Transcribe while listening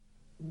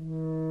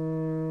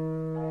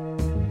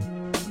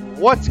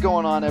What's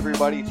going on,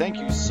 everybody?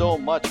 Thank you so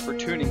much for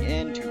tuning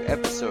in to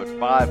episode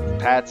 5 of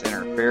Pat's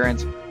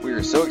Interference. We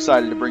are so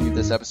excited to bring you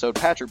this episode.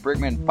 Patrick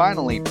Brigman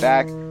finally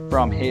back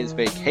from his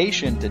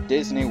vacation to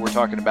Disney. We're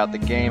talking about the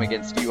game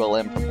against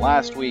ULM from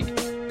last week,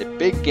 the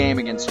big game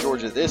against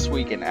Georgia this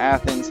week in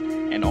Athens,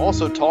 and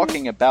also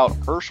talking about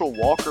Herschel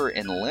Walker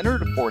and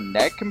Leonard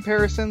Fournette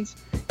comparisons.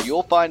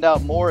 You'll find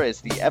out more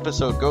as the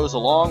episode goes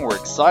along. We're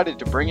excited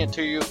to bring it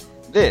to you.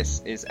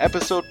 This is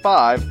episode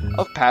 5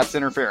 of Pat's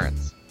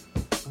Interference.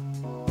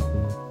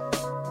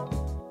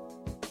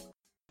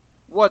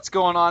 What's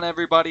going on,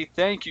 everybody?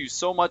 Thank you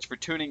so much for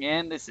tuning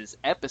in. This is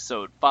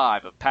episode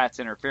 5 of Pat's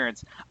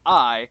Interference.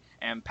 I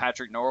am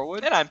Patrick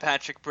Norwood. And I'm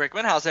Patrick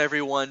Brickman. How's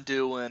everyone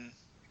doing?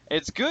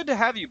 It's good to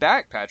have you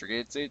back,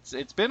 Patrick.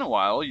 It's been a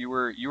while. You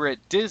were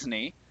at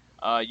Disney.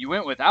 You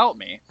went without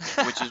me,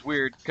 which is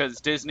weird because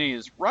Disney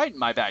is right in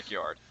my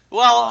backyard.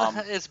 Well,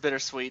 it's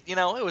bittersweet. You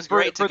know, it was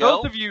great to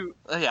go. Those of you,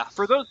 yeah.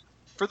 For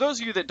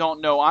those of you that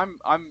don't know,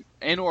 I'm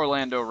in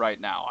Orlando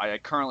right now. I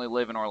currently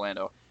live in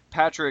Orlando.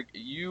 Patrick,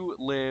 you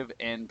live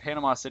in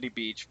Panama City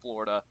Beach,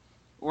 Florida.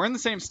 We're in the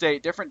same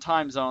state, different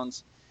time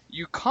zones.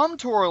 You come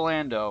to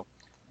Orlando,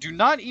 do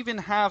not even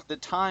have the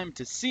time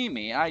to see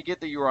me. I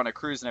get that you were on a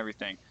cruise and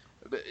everything.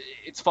 But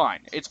it's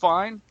fine. It's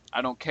fine.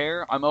 I don't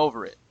care. I'm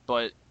over it.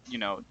 But, you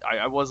know,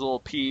 I was a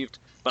little peeved.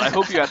 But I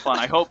hope you had fun.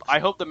 I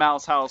hope the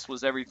Mouse House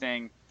was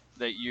everything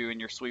that you and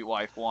your sweet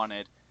wife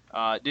wanted.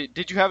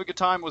 Did you have a good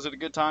time? Was it a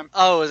good time?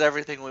 Oh, it was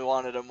everything we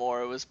wanted and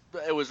more.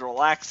 It was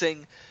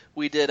relaxing.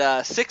 We did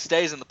 6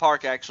 days in the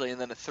park, actually, and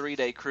then a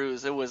 3-day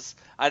cruise.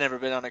 I'd never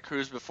been on a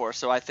cruise before,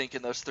 so I think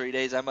in those 3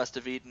 days I must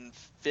have eaten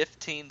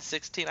 15,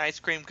 16 ice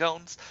cream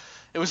cones.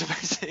 It was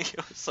amazing.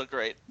 It was so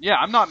great. Yeah,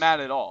 I'm not mad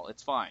at all.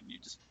 It's fine. You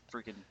just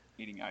freaking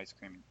eating ice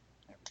cream and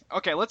everything.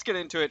 Okay, let's get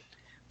into it.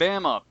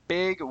 Bama,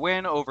 big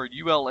win over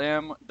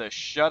ULM, the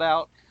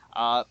shutout.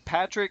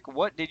 Patrick,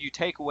 what did you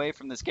take away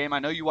from this game? I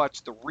know you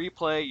watched the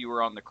replay. You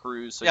were on the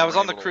cruise. So yeah, I was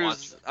on the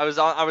cruise. I was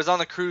on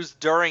the cruise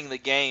during the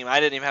game. I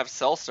didn't even have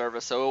cell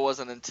service, so it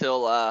wasn't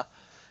until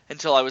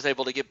I was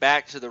able to get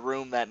back to the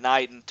room that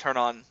night and turn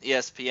on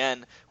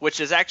ESPN,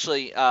 which is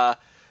actually on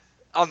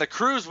the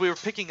cruise we were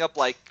picking up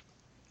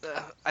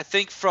I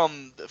think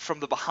from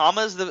the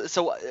Bahamas.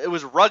 So it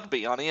was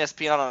rugby on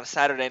ESPN on a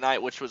Saturday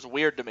night, which was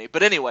weird to me.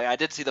 But anyway, I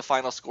did see the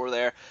final score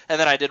there, and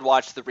then I did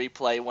watch the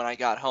replay when I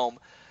got home.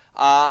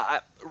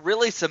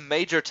 Really some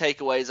major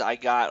takeaways I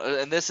got,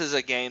 and this is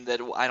a game that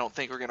I don't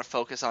think we're going to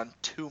focus on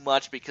too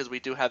much because we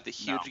do have the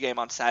huge game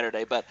on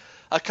Saturday, but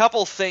a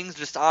couple things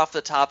just off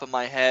the top of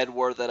my head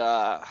were that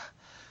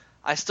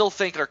I still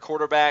think our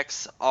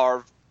quarterbacks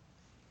are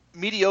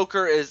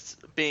mediocre is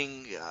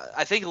being,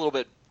 I think, a little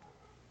bit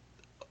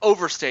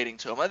overstating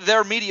to them.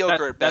 They're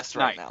mediocre at best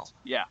right now.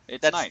 Yeah,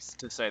 that's nice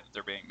to say that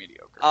they're being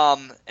mediocre.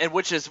 And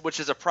which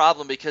is a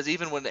problem because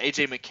even when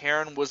A.J.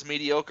 McCarron was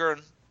mediocre,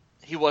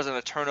 he wasn't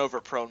a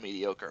turnover-prone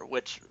mediocre,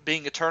 which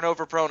being a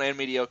turnover-prone and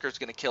mediocre is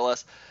going to kill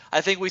us.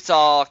 I think we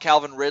saw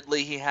Calvin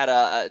Ridley. He had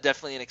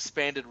definitely an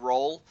expanded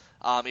role,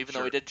 even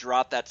though he did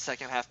drop that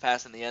second-half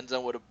pass in the end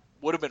zone.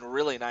 Would have been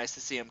really nice to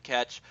see him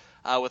catch.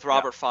 With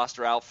Robert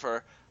Foster out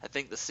for, I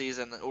think, the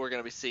season, we're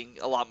going to be seeing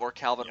a lot more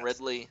Calvin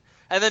Ridley.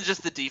 And then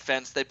just the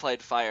defense, they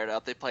played fired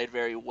up. They played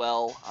very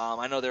well.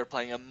 I know they were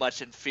playing a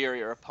much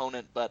inferior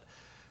opponent, but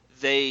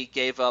they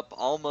gave up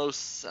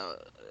almost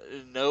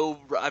no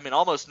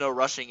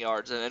rushing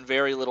yards and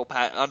very little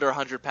under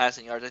 100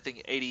 passing yards. I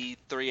think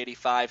 83,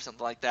 85,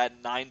 something like that.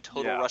 9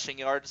 total rushing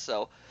yards.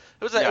 So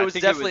it was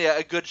definitely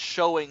a good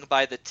showing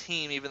by the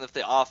team, even if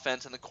the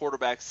offense and the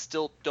quarterbacks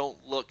still don't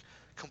look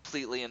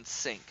completely in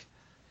sync.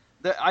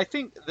 I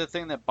think the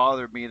thing that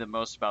bothered me the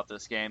most about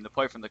this game, the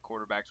play from the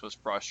quarterbacks was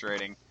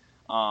frustrating.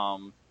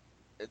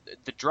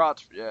 The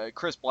dropped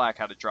Chris Black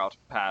had a dropped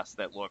pass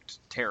that looked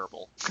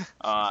terrible.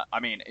 I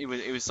mean, it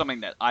was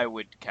something that I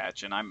would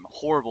catch, and I'm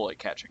horrible at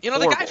catching. You know,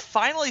 the guy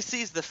finally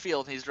sees the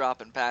field and he's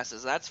dropping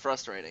passes. That's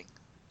frustrating.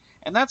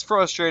 And that's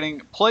frustrating.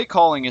 Play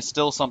calling is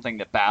still something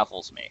that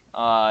baffles me.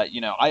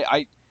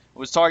 I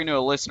was talking to a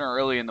listener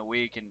early in the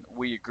week, and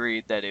we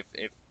agreed that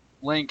if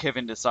Lane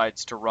Kiffin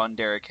decides to run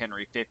Derrick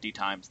Henry 50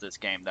 times this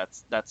game,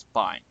 that's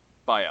fine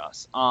by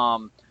us.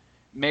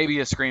 Maybe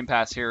a screen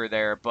pass here or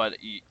there, but,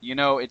 you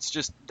know, it's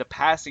just the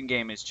passing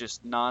game is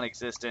just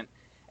non-existent.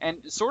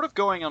 And sort of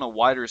going on a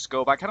wider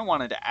scope, I kind of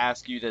wanted to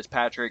ask you this,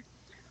 Patrick.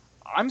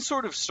 I'm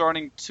sort of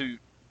starting to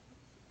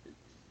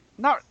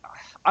not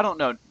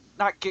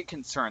get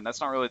concerned. That's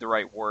not really the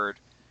right word,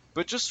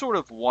 but just sort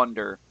of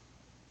wonder.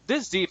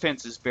 This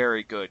defense is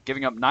very good,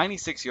 giving up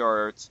 96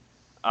 yards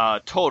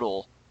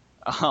total.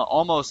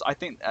 Almost, I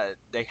think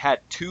they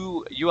had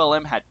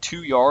ULM had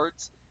 2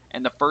 yards.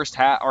 In the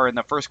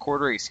first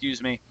quarter,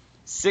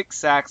 6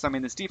 sacks. I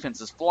mean, this defense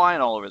is flying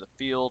all over the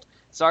field.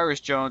 Cyrus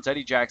Jones,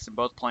 Eddie Jackson,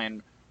 both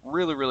playing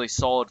really, really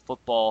solid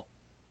football.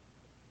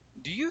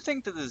 Do you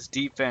think that this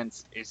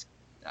defense is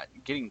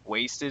getting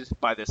wasted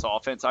by this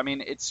offense? I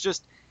mean,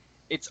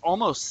 it's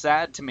almost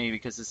sad to me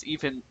because this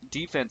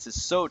defense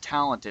is so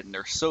talented and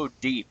they're so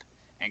deep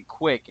and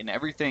quick and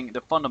everything.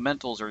 The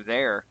fundamentals are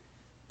there,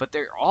 but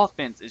their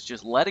offense is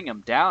just letting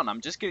them down.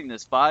 I'm just getting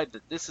this vibe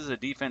that this is a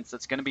defense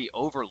that's going to be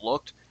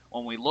overlooked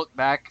when we look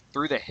back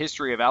through the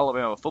history of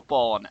Alabama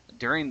football and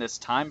during this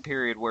time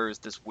period where it's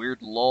this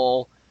weird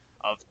lull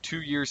of 2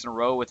 years in a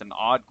row with an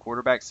odd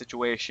quarterback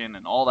situation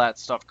and all that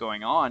stuff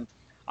going on.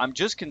 I'm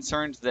just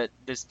concerned that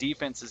this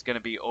defense is going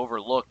to be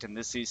overlooked and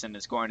this season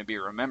is going to be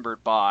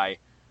remembered by,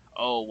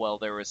 oh, well,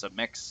 there was a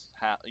mix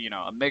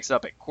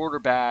up at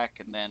quarterback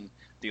and then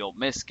the Ole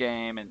Miss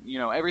game and,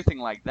 everything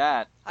like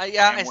that. We're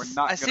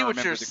not going to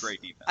remember the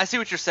great defense. I see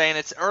what you're saying.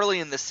 It's early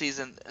in the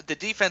season. The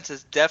defense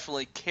is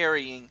definitely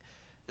carrying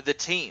the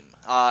team,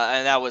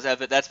 and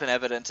that's been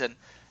evident in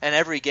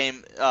every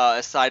game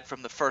aside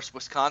from the first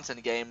Wisconsin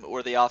game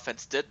where the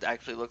offense did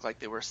actually look like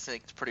they were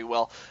synced pretty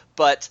well.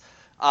 But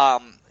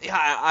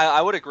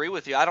I would agree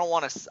with you.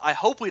 I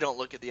hope we don't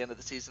look at the end of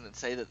the season and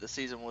say that the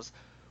season was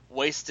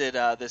wasted.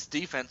 This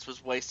defense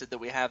was wasted that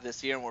we have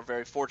this year, and we're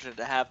very fortunate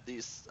to have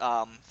these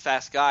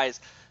fast guys.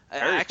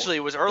 Actually,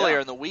 it was earlier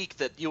in the week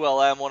that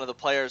ULM, one of the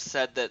players,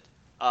 said that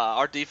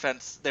our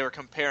defense, they were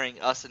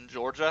comparing us and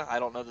Georgia. I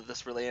don't know that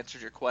this really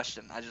answers your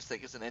question. I just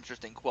think it's an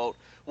interesting quote.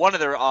 One of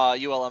their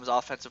ULM's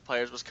offensive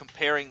players was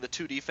comparing the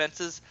two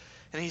defenses,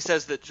 and he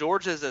says that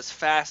Georgia's is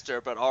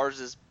faster, but ours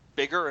is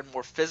bigger and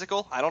more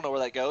physical. I don't know where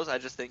that goes. I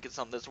just think it's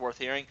something that's worth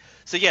hearing.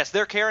 So, yes,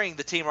 they're carrying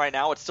the team right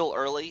now. It's still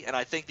early, and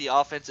I think the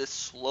offense is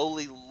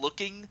slowly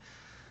looking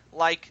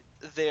like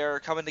they're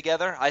coming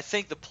together. I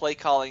think the play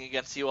calling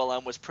against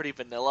ULM was pretty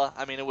vanilla.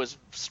 I mean, it was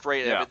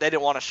straight. Yeah. I mean, they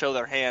didn't want to show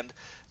their hand.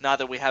 Not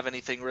that we have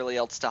anything really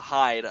else to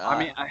hide.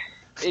 I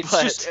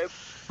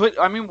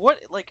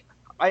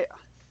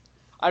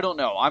don't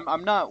know.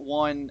 I'm not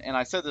one, and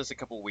I said this a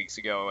couple of weeks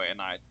ago,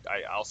 and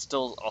I'll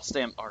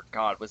stand. Oh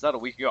God, was that a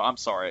week ago? I'm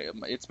sorry.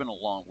 It's been a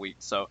long week,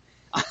 so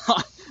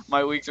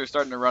my weeks are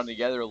starting to run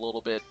together a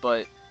little bit.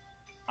 But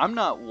I'm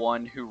not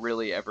one who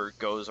really ever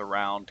goes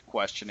around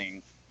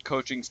questioning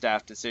coaching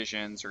staff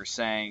decisions or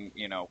saying,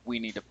 we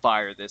need to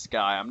fire this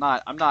guy. I'm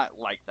not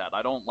like that.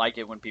 I don't like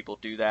it when people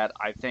do that.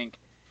 I think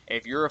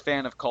if you're a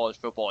fan of college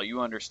football,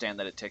 you understand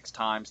that it takes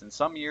time. And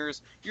some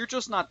years, you're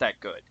just not that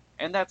good.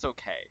 And that's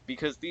okay.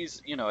 Because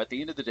these, at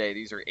the end of the day,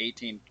 these are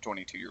 18 to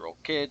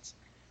 22-year-old kids.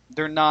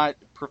 They're not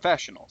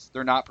professionals.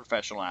 They're not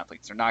professional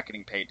athletes. They're not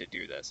getting paid to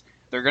do this.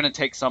 They're going to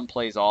take some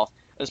plays off,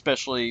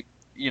 especially,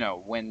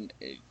 when,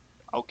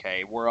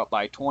 okay, we're up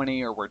by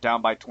 20 or we're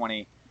down by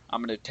 20.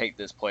 I'm going to take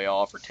this play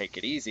off or take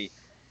it easy.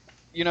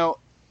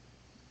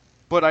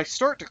 But I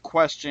start to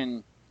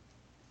question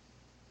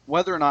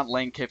whether or not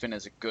Lane Kiffin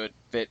is a good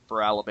fit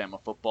for Alabama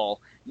football.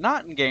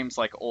 Not in games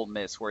like Ole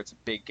Miss where it's a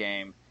big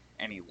game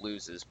and he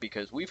loses,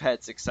 because we've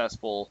had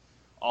successful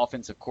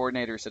offensive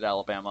coordinators at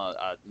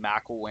Alabama,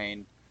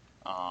 McElwain,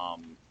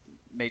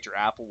 Major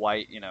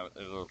Applewhite,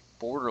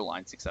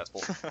 borderline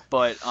successful.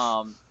 But,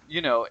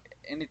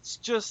 and it's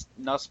just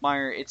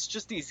Nussmeier. It's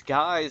just these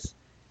guys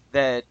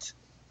that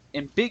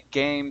in big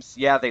games,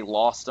 they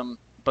lost them,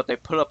 but they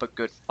put up a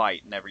good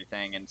fight and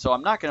everything. And so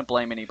I'm not going to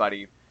blame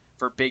anybody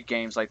for big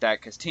games like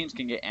that, because teams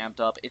can get amped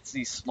up. It's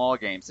these small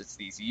games. It's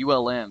these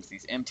ULMs,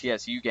 these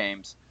MTSU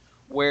games,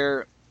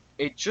 where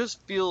it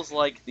just feels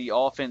like the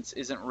offense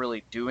isn't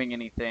really doing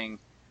anything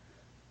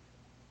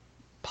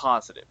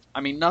positive.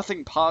 I mean,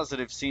 nothing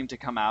positive seemed to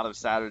come out of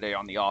Saturday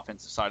on the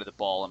offensive side of the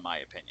ball, in my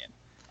opinion.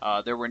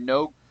 There were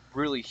no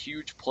really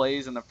huge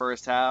plays in the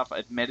first half.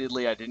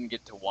 Admittedly, I didn't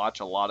get to watch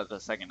a lot of the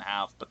second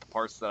half, but the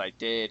parts that I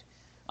did,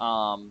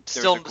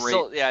 still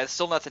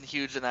nothing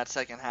huge in that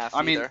second half.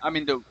 I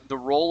mean, the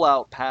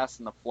rollout pass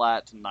in the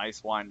flat to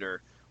Nicewinder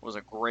was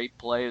a great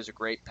play. It was a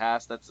great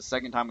pass. That's the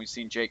second time we've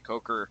seen Jake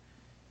Coker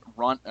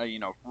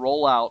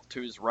roll out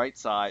to his right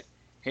side,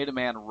 hit a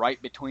man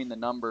right between the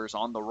numbers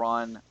on the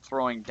run,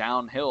 throwing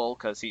downhill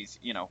because he's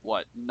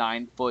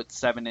 9 foot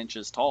 7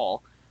 inches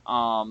tall.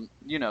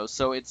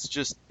 So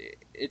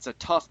it's a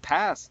tough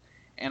pass,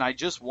 and I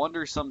just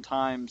wonder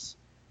sometimes,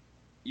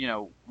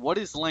 what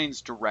is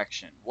Lane's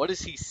direction? What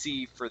does he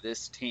see for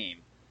this team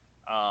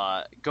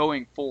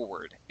going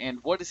forward,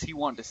 and what does he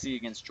want to see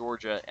against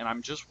Georgia? And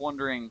I'm just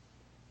wondering,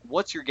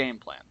 what's your game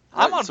plan?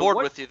 I'm on board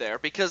with you there,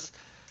 because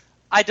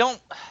we don't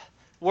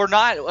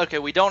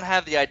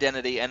have the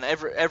identity, and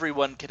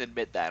everyone can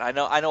admit that. I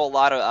know a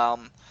lot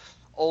of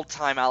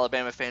old-time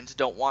Alabama fans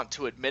don't want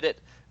to admit it,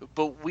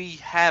 but we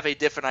have a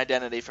different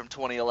identity from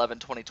 2011,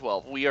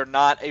 2012. We are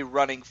not a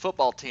running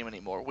football team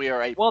anymore. We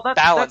are a balanced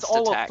that's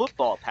all attack. Of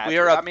football,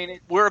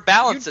 Patrick. We're a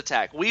balanced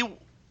attack. We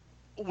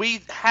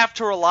have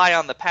to rely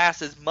on the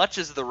pass as much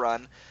as the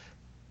run,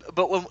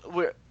 but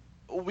when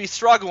we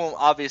struggle,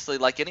 obviously,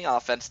 like any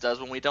offense does,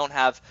 when we don't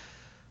have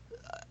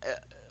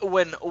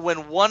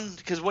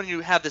because when you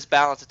have this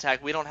balanced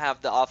attack, we don't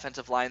have the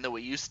offensive line that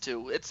we used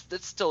to. It's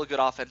still a good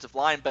offensive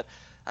line, but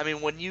I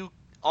mean, when you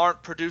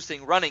aren't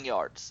producing running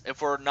yards,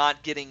 if we're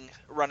not getting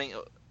running,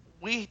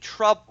 we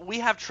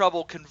have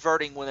trouble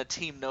converting when a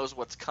team knows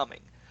what's coming.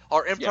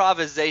 Our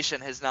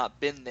improvisation has not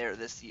been there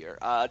this year.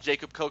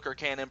 Jacob Coker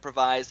can't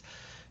improvise.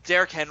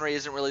 Derrick Henry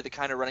isn't really the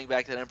kind of running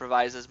back that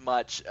improvises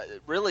much.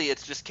 Really,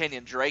 it's just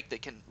Kenyon Drake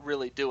that can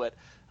really do it.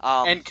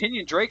 And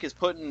Kenyon Drake is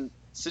putting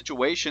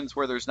situations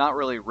where there's not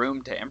really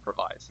room to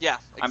improvise. Yeah,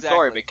 exactly. I'm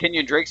sorry, but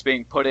Kenyon Drake's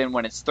being put in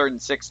when it's 3rd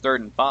and 6, 3rd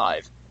and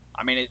 5.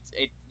 I mean,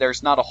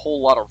 there's not a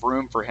whole lot of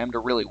room for him to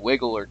really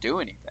wiggle or do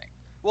anything.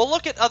 Well,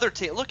 look at other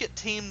teams. Look at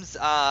teams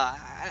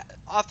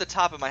off the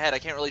top of my head. I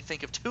can't really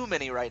think of too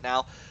many right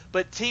now,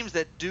 but teams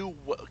that do,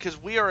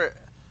 because we are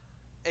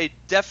a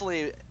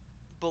definitely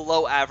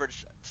below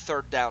average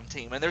 3rd down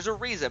team, and there's a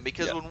reason,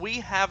 because when we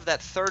have that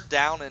 3rd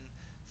down and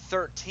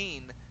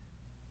 13,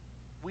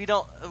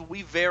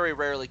 we very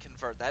rarely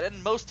convert that,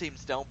 and most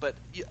teams don't. But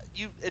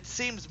it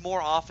seems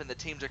more often that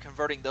teams are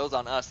converting those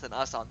on us than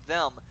us on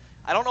them.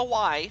 I don't know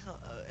why.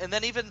 And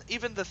then even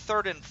the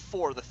 3rd and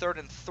 4, the 3rd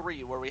and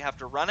 3, where we have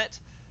to run it,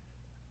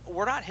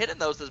 we're not hitting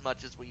those as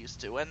much as we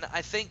used to. And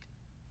I think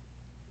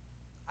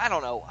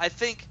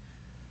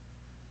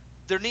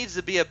there needs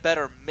to be a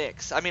better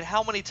mix. I mean,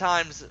 how many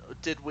times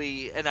did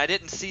we, and I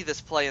didn't see this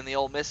play in the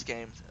Ole Miss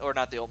game, or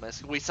not the Ole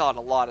Miss, we saw it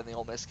a lot in the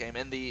Ole Miss game,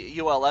 in the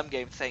ULM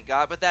game, thank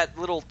God, but that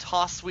little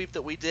toss sweep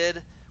that we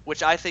did,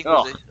 which I think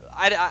was,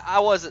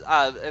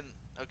 and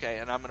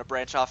I'm going to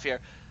branch off here.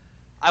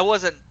 I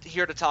wasn't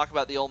here to talk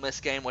about the Ole Miss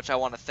game, which I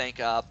want to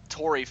thank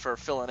Tori for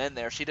filling in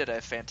there. She did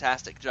a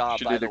fantastic job,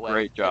 by the way. She did a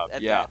great job,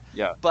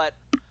 yeah. But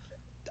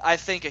I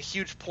think a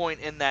huge point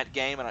in that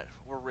game, and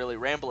we're really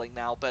rambling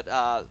now,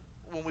 but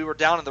when we were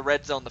down in the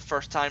red zone the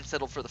first time,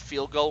 settled for the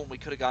field goal, and we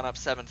could have gone up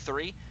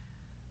 7-3,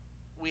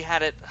 we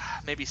had it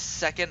maybe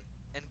 2nd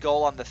and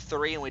goal on the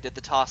 3, and we did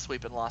the toss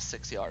sweep and lost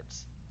 6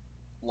 yards.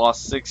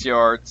 Lost 6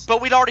 yards.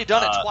 But we'd already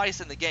done it twice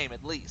in the game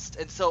at least.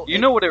 And so you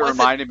know what it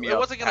reminded me of, It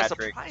wasn't going to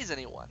Patrick? surprise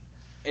anyone.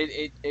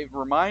 It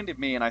reminded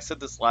me, and I said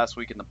this last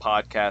week in the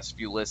podcast, if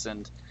you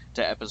listened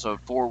to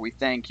episode 4, we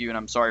thank you, and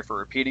I'm sorry for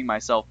repeating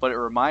myself, but it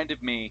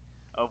reminded me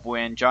of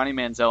when Johnny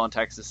Manziel and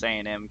Texas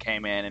A&M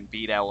came in and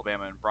beat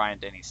Alabama in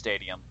Bryant-Denny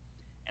Stadium.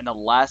 And the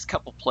last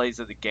couple plays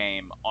of the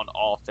game on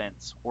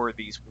offense were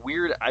these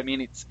weird, I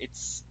mean,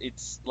 it's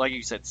like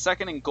you said,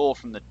 2nd and goal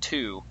from the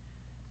 2.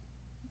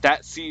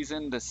 That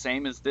season, the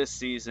same as this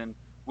season,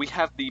 we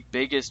have the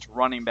biggest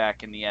running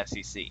back in the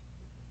SEC.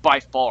 By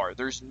far.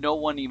 There's no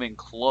one even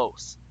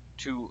close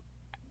to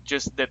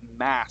just the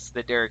mass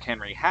that Derrick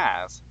Henry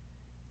has.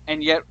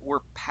 And yet we're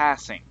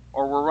passing,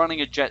 or we're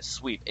running a jet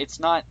sweep. It's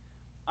not,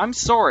 I'm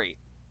sorry,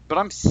 but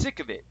I'm sick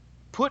of it.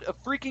 Put a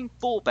freaking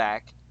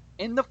fullback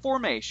in the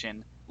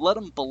formation, let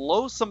him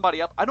blow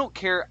somebody up. I don't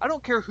care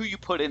who you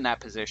put in that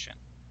position.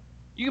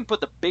 You can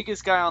put the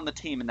biggest guy on the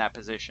team in that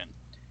position.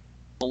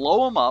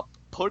 Blow him up,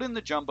 put in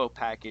the jumbo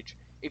package.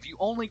 If you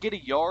only get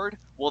a yard,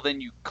 well then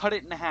you cut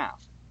it in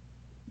half.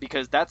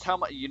 Because that's how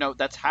much,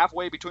 that's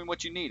halfway between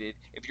what you needed.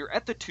 If you're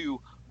at the 2,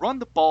 run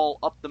the ball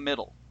up the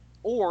middle.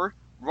 Or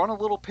run a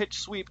little pitch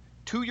sweep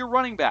to your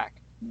running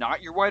back.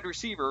 Not your wide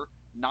receiver,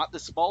 not the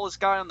smallest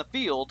guy on the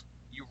field.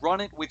 You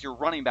run it with your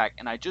running back.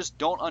 And I just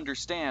don't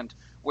understand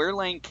where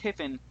Lane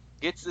Kiffin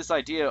gets this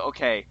idea,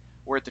 okay,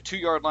 we're at the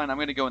 2-yard line, I'm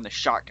going to go in the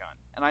shotgun.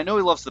 And I know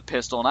he loves the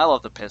pistol, and I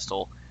love the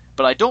pistol.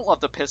 But I don't love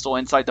the pistol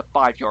inside the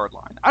 5-yard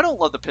line. I don't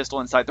love the pistol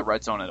inside the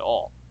red zone at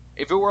all.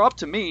 If it were up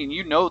to me, and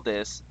you know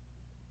this,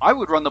 I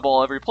would run the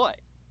ball every play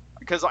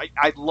because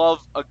I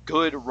love a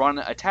good run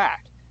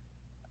attack.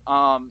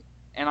 And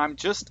I'm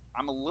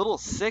a little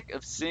sick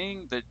of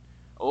seeing the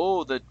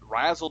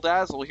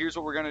razzle-dazzle, here's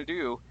what we're going to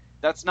do.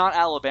 That's not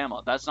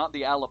Alabama. That's not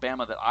the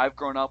Alabama that I've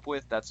grown up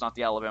with. That's not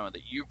the Alabama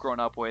that you've grown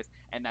up with.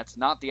 And that's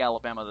not the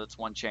Alabama that's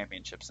won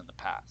championships in the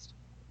past.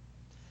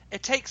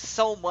 It takes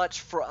so much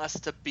for us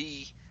to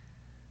be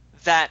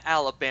that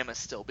Alabama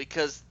still,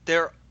 because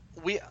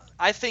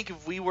I think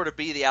if we were to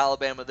be the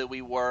Alabama that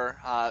we were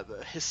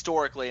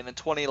historically, and in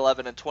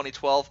 2011 and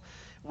 2012,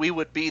 we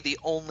would be the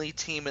only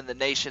team in the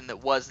nation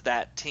that was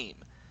that team.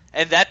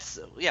 And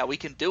we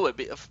can do it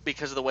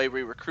because of the way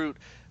we recruit,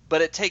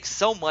 but it takes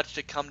so much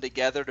to come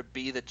together to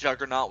be the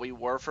juggernaut we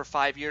were for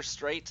 5 years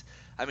straight.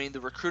 I mean,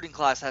 the recruiting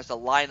class has to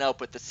line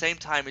up at the same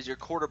time as your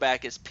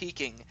quarterback is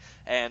peaking,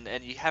 and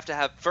you have to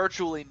have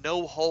virtually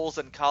no holes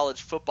in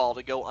college football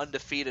to go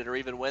undefeated or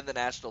even win the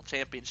national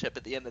championship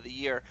at the end of the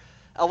year.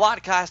 A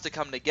lot has to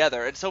come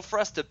together, and so for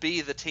us to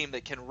be the team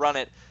that can run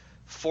it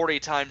 40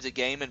 times a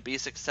game and be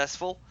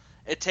successful,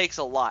 it takes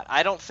a lot.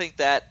 I don't think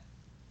that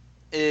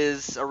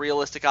is a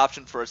realistic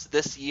option for us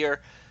this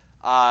year.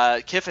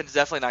 Kiffin's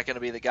definitely not going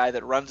to be the guy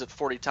that runs it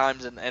 40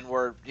 times and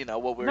we're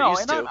what we're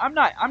used to. No, and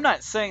I'm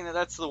not saying that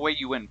that's the way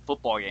you win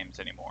football games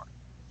anymore,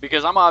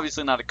 because I'm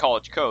obviously not a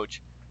college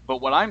coach. But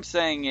what I'm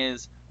saying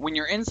is, when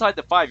you're inside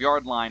the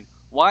 5-yard line,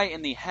 why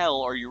in the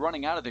hell are you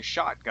running out of the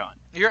shotgun?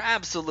 You're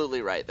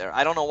absolutely right there.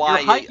 I don't know why.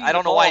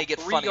 You get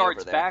 3 funny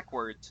yards over there.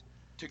 backwards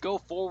to go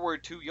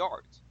forward 2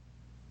 yards.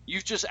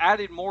 You've just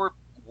added more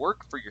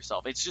work for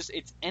yourself.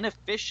 It's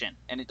inefficient,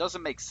 and it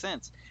doesn't make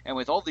sense. And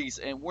with all these,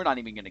 and we're not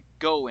even going to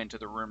go into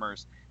the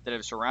rumors that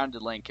have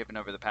surrounded Lane Kiffin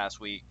over the past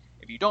week.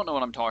 If you don't know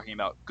what I'm talking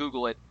about,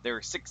 Google it. There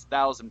are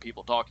 6,000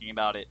 people talking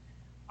about it.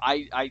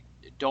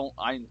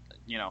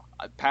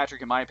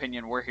 Patrick, in my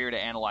opinion, we're here to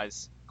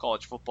analyze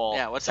college football.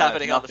 Yeah, what's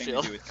happening on the field?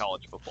 Nothing to do with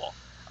college football.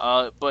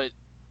 But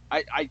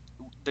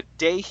the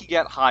day he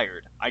got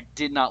hired, I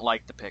did not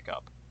like the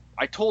pickup.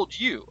 I told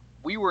you,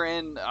 we were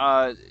in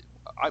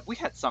we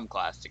had some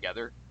class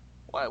together,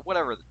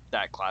 whatever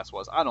that class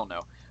was, I don't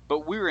know,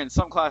 but we were in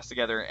some class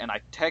together, and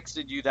I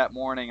texted you that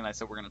morning, and I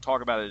said we're going to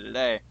talk about it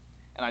today,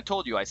 and I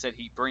told you, I said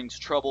he brings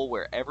trouble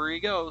wherever he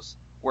goes.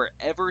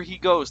 Wherever he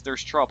goes,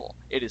 there's trouble.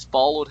 It has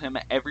followed him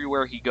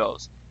everywhere he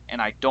goes,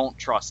 and I don't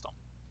trust him.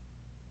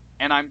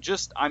 And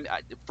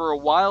for a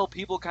while,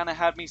 people kind of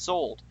had me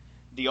sold.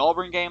 The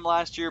Auburn game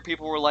last year,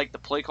 people were like, the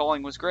play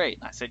calling was great.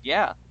 And I said,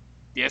 yeah,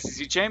 the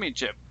SEC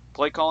championship,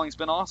 play calling's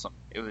been awesome.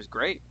 It was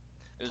great.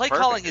 It was play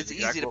perfect. calling is It's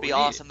exactly easy to what be we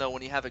awesome, needed. though,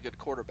 when you have a good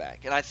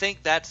quarterback. And I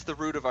think that's the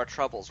root of our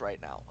troubles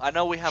right now. I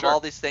know we have Sure. all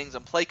these things,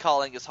 and play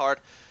calling is hard,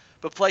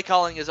 but play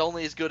calling is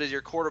only as good as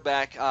your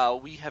quarterback.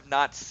 We have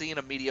not seen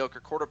a mediocre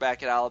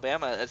quarterback at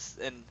Alabama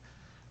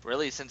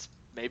really since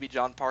maybe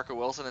John Parker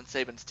Wilson and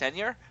Saban's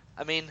tenure.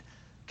 I mean,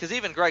 because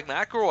even Greg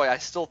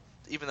McElroy,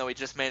 even though he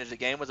just managed the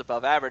game, was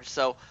above average.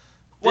 So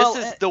this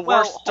is the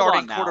worst hold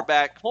starting on now.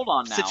 quarterback Hold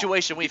on now.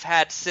 situation we've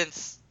had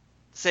since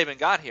Saban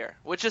got here,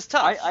 which is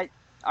tough.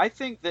 I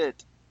think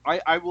that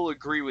I will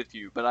agree with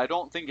you, but I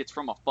don't think it's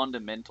from a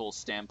fundamental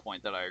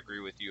standpoint that I agree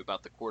with you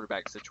about the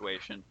quarterback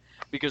situation.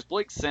 Because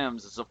Blake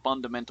Sims is a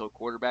fundamental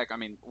quarterback. I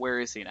mean, where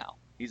is he now?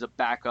 He's a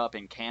backup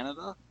in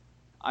Canada?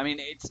 I mean,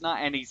 it's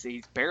not, and he's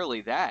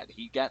barely that.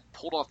 He got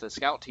pulled off the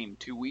scout team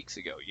 2 weeks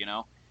ago, you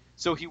know?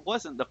 So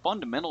the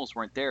fundamentals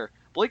weren't there.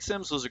 Blake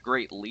Sims was a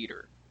great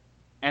leader.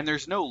 And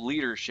there's no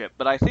leadership,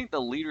 but I think the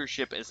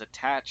leadership is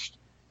attached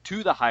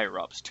to the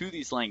higher-ups, to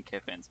these Lane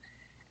Kiffins.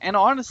 And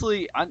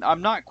honestly,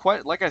 I'm not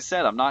quite, like I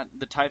said, I'm not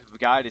the type of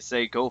guy to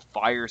say go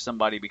fire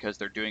somebody because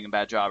they're doing a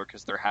bad job or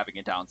because they're having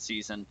a down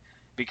season,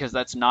 because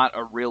that's not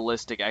a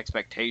realistic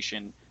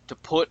expectation to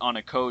put on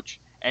a coach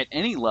at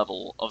any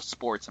level of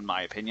sports, in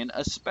my opinion,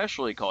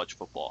 especially college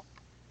football.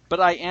 But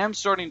I am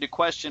starting to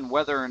question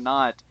whether or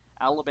not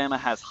Alabama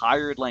has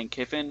hired Lane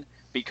Kiffin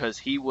because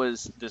he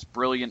was this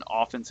brilliant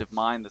offensive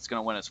mind that's going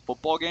to win us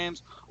football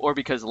games, or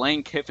because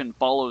Lane Kiffin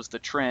follows the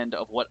trend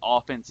of what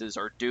offenses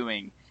are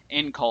doing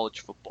in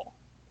college football.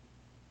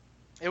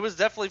 It was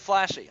definitely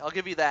flashy. I'll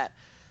give you that.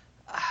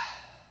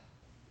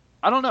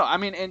 I don't know. I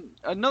mean, and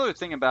another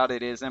thing about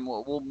it is, and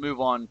we'll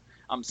move on.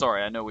 I'm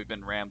sorry, I know we've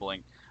been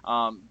rambling,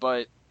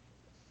 but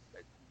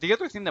the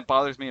other thing that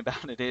bothers me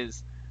about it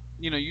is,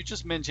 you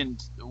just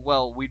mentioned,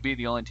 well, we'd be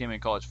the only team in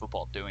college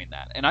football doing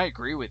that, and I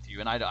agree with you,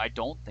 and I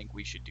don't think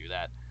we should do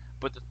that.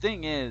 But the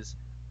thing is,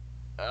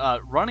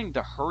 running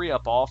the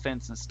hurry-up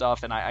offense and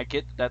stuff, and I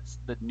get that's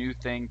the new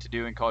thing to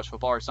do in college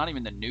football. Or it's not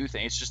even the new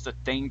thing. It's just a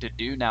thing to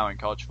do now in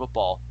college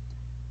football.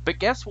 But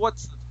guess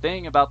what's the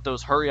thing about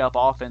those hurry-up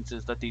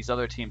offenses that these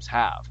other teams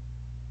have?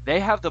 They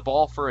have the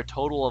ball for a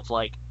total of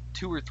like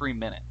 2 or 3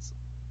 minutes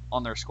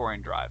on their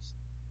scoring drives.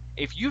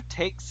 If you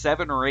take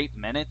 7 or 8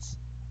 minutes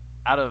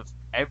out of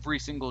every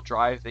single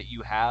drive that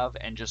you have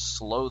and just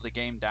slow the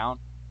game down,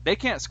 they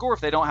can't score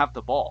if they don't have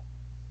the ball,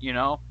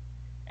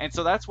 And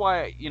so that's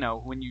why,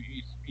 when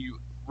you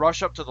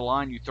rush up to the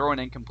line, you throw an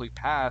incomplete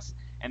pass,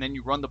 and then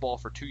you run the ball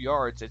for 2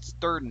 yards, it's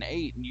 3rd and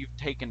 8, and you've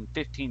taken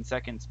 15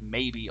 seconds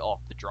maybe off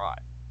the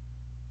drive.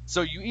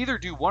 So you either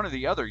do one or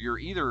the other. You're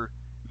either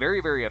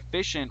very, very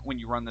efficient when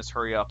you run this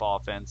hurry-up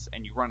offense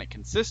and you run it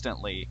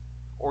consistently,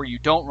 or you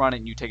don't run it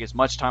and you take as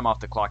much time off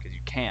the clock as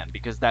you can,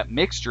 because that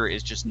mixture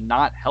is just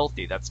not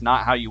healthy. That's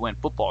not how you win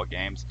football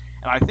games.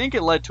 And I think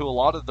it led to a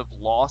lot of the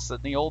loss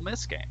in the Ole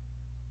Miss game.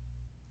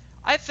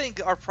 I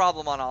think our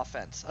problem on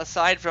offense,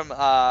 aside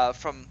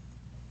from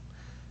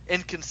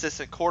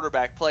inconsistent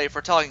quarterback play, if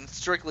we're talking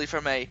strictly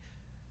from a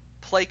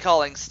play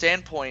calling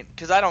standpoint,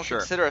 because I don't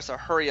consider us a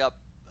hurry up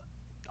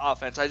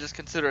offense, I just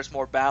consider us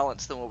more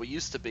balanced than what we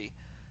used to be.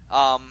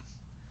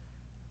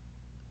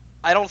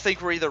 I don't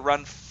think we're either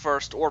run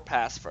first or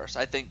pass first.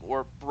 I think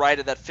we're right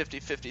at that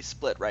 50-50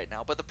 split right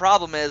now. But the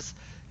problem is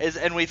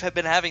and we've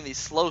been having these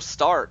slow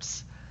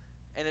starts,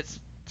 and it's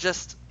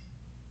just.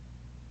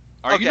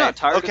 Are you not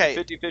tired of the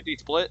 50-50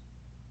 split?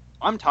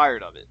 I'm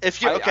tired of it.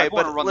 If you're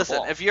but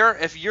listen, if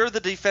you're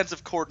the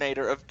defensive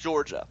coordinator of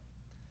Georgia,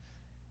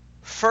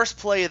 first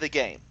play of the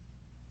game,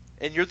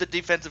 and you're the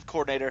defensive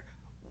coordinator,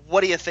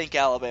 what do you think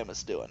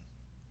Alabama's doing?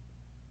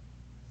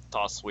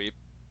 Toss sweep.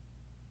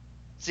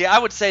 See, I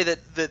would say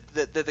that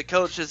the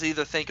coaches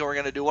either think we're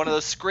going to do one of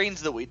those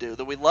screens that we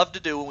love to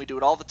do and we do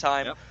it all the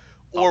time,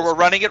 or we're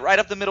running it right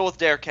up the middle with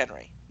Derrick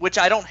Henry, which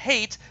I don't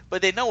hate,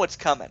 but they know it's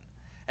coming.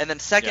 And then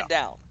second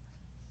down,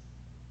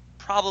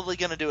 probably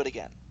going to do it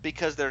again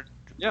because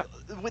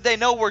they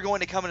know we're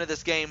going to come into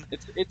this game.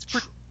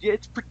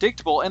 It's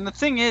predictable, and the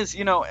thing is,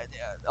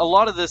 a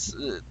lot of this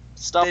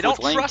stuff they don't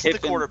with Lane trust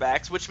Kiffin, the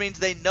quarterbacks, which means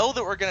they know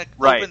that we're going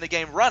to open the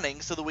game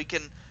running so that we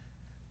can.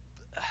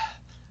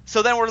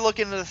 So then we're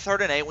looking at the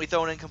 3rd and 8, and we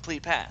throw an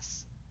incomplete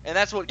pass. And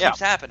that's what keeps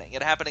happening.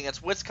 It happened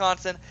against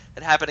Wisconsin.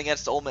 It happened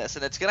against Ole Miss.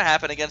 And it's going to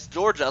happen against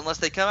Georgia unless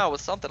they come out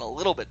with something a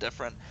little bit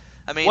different.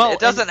 I mean, it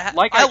doesn't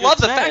I love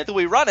the fact that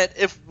we run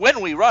it.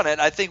 When we run it,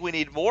 I think we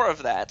need more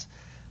of that.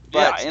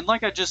 But, and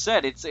like I just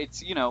said, it's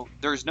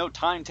there's no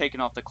time taken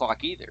off the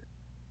clock either.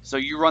 So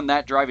you run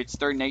that drive, it's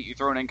 3rd and 8, you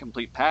throw an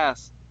incomplete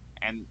pass,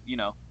 and,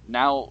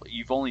 now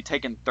you've only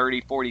taken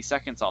 30, 40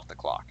 seconds off the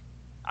clock.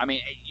 I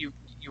mean, you've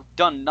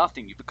done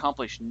nothing. You've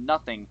accomplished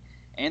nothing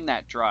in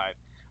that drive.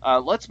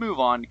 Let's move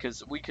on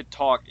because we could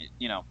talk,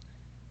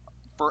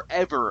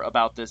 forever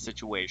about this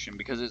situation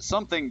because it's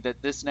something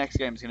that this next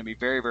game is going to be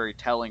very, very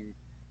telling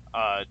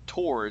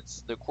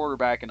towards the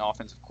quarterback and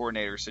offensive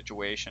coordinator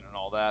situation and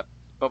all that.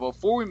 But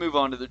before we move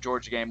on to the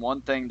Georgia game,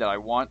 one thing that I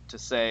want to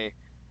say,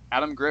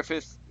 Adam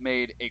Griffith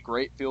made a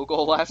great field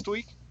goal last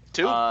week.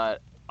 Two.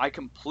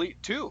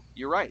 Two.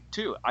 You're right.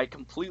 Two. I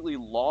completely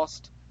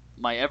lost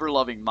my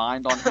ever-loving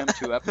mind on him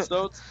 2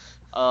 episodes.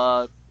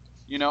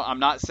 I'm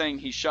not saying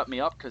he shut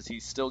me up because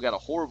he's still got a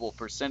horrible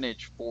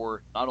percentage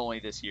for not only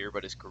this year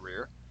but his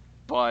career.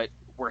 But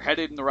we're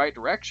headed in the right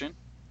direction,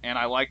 and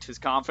I liked his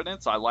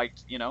confidence. I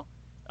liked,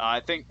 I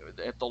think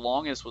at the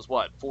longest was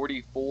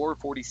 44,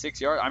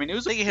 46 yards. I mean, I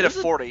think he hit a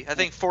 40. I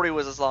think 40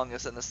 was his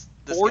longest in this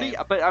 40, game.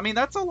 But I mean,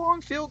 that's a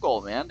long field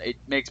goal, man. It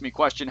makes me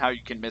question how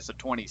you can miss a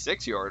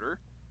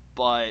 26-yarder.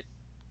 But,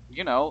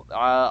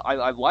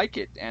 I like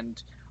it,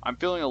 and I'm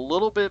feeling a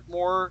little bit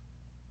more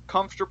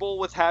comfortable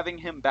with having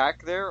him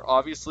back there.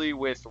 Obviously,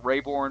 with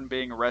Rayborn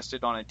being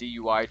arrested on a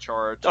DUI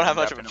charge, don't have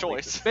much of a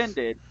choice.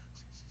 Suspended.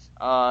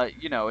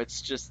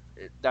 It's just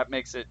that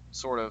makes it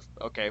sort of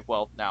okay.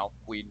 Well, now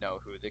we know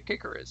who the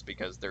kicker is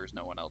because there's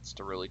no one else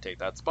to really take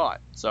that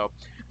spot. So,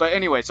 but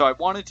anyway, so I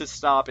wanted to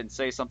stop and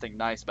say something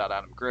nice about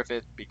Adam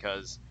Griffith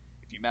because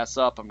if you mess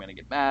up, I'm going to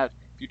get mad.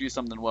 If you do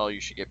something well,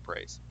 you should get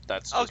praise.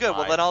 That's just good.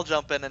 Well, then I'll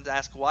jump in and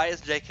ask, why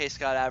is J.K.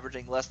 Scott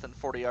averaging less than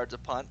 40 yards a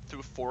punt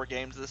through 4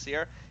 games this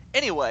year?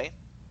 Anyway,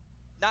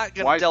 not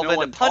going to delve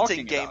into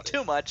punting game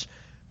too much,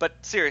 but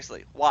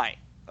seriously, why?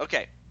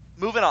 Okay,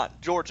 moving on.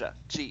 Georgia.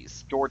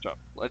 Jeez. Georgia.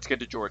 Let's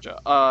get to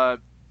Georgia.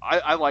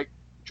 I like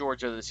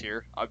Georgia this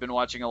year. I've been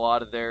watching a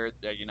lot of their,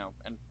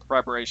 in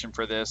preparation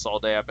for this all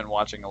day. I've been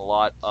watching a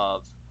lot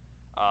of,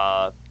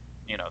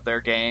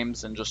 their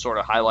games and just sort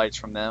of highlights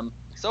from them.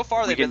 So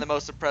far, they've been the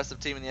most impressive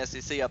team in the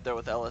SEC up there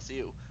with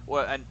LSU,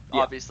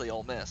 obviously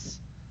Ole Miss.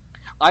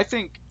 I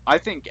think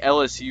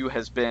LSU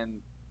has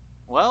been,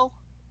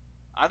 well,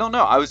 I don't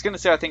know. I was going to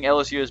say I think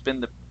LSU has been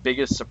the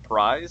biggest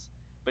surprise,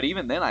 but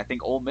even then, I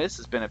think Ole Miss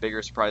has been a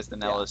bigger surprise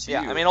than LSU.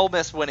 Yeah, I mean, Ole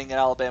Miss winning at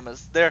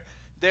Alabama's they're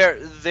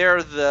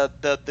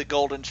the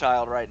golden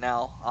child right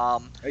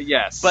now.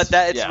 Yes, but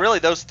it's really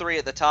those 3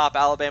 at the top.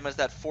 Alabama's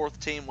that 4th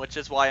team, which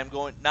is why I'm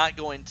not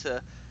going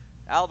to.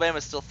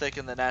 Alabama's still thick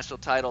in the national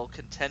title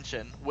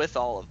contention with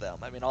all of them.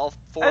 I mean, all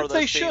 4 of those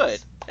they teams. Should.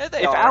 Yeah,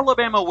 they if are.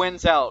 Alabama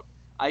wins out,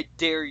 I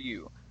dare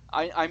you.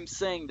 I'm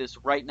saying this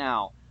right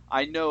now.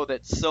 I know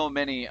that so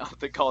many of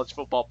the college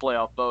football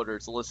playoff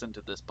voters listen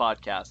to this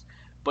podcast,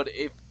 but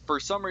if for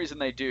some reason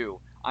they do,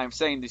 I'm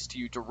saying this to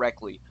you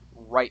directly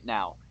right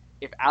now.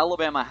 If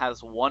Alabama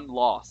has 1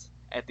 loss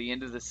at the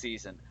end of the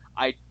season,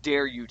 I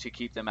dare you to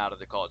keep them out of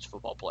the college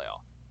football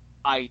playoff.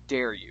 I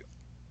dare you.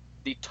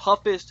 The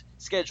toughest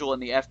schedule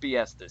in the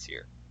FBS this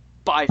year,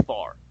 by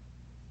far.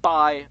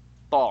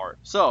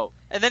 So,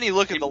 and then you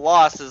look at the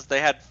losses.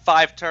 They had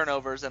 5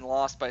 turnovers and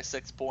lost by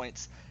 6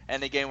 points.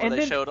 And a game where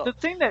they showed the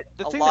thing that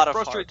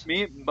frustrates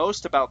me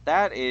most about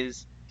that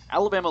is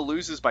Alabama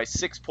loses by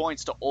 6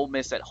 points to Ole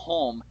Miss at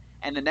home,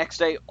 and the next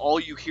day all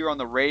you hear on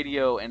the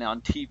radio and on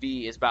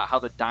TV is about how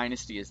the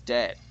dynasty is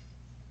dead.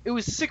 It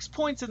was 6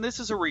 points, and this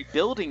is a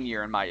rebuilding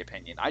year, in my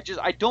opinion. I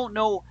don't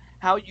know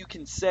how you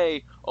can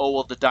say, oh,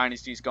 well, the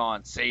dynasty's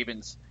gone.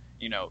 Saban's,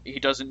 he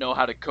doesn't know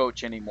how to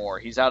coach anymore.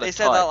 He's out of touch.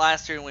 They said that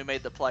last year when we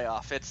made the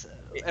playoff.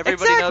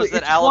 Everybody knows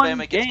that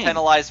Alabama gets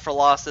penalized for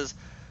losses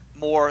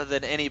more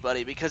than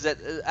anybody because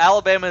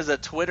Alabama is a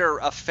Twitter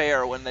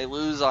affair when they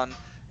lose on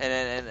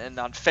and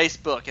on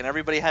Facebook, and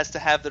everybody has to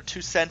have their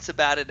 2 cents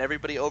about it, and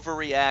everybody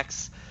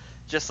overreacts.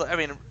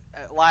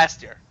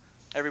 Last year,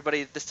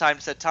 everybody this time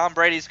said Tom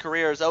Brady's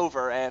career is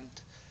over, and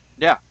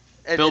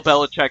Bill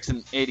Belichick's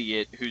an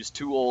idiot who's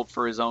too old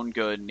for his own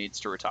good and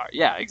needs to retire.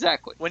 Yeah,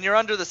 exactly. When you're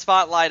under the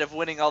spotlight of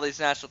winning all these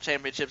national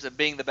championships and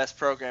being the best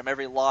program,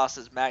 every loss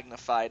is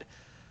magnified.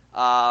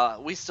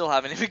 We still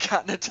haven't even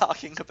gotten to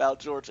talking about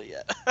Georgia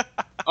yet.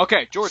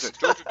 Okay, Georgia.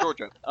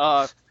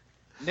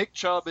 Nick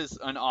Chubb is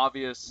an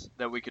obvious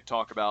that we could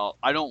talk about.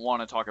 I don't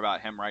want to talk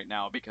about him right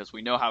now because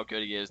we know how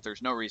good he is.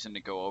 There's no reason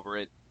to go over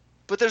it.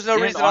 But there's no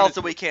reason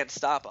also we can't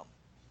stop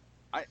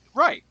him.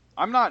 Right.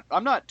 I'm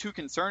not too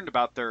concerned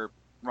about their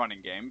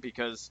running game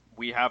because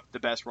we have the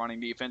best running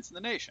defense in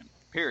the nation.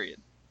 Period.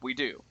 We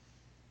do.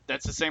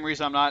 That's the same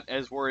reason I'm not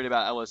as worried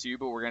about LSU,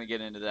 but we're going to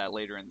get into that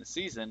later in the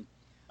season.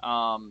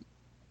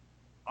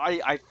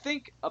 I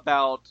think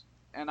about,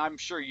 and I'm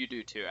sure you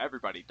do too,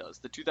 everybody does,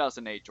 the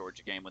 2008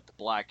 Georgia game with the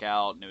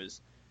blackout, and it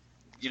was,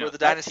 where the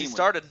dynasty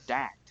started.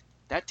 Stacked.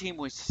 That team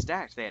was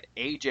stacked. They had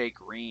A.J.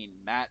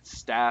 Green, Matt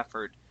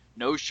Stafford,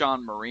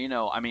 Noshawn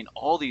Marino. I mean,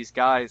 all these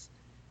guys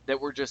that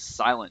were just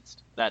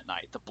silenced that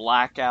night. The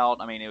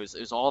blackout, I mean, it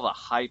was all the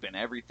hype and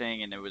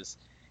everything, and it was,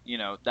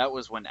 that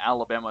was when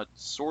Alabama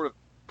sort of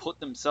put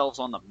themselves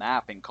on the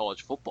map in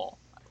college football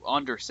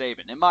under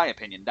Saban. In my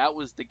opinion, that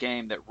was the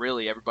game that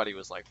really everybody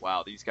was like,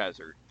 wow, these guys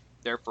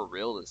they're for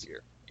real this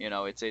year.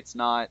 It's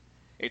not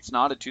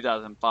a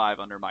 2005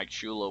 under Mike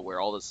Shula where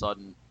all of a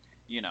sudden,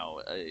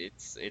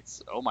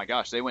 it's oh my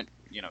gosh, they went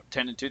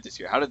 10-2 this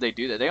year. How did they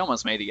do that? They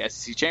almost made the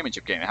SEC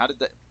championship game. How did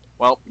that?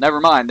 Well, never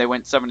mind. They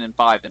went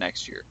 7-5 the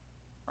next year,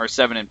 or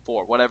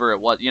 7-4, whatever it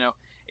was.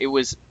 It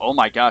was oh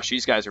my gosh,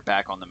 these guys are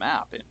back on the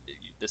map, and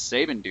the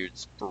Saban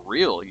dude's for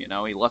real. He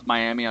left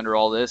Miami under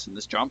all this, and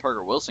this John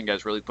Parker Wilson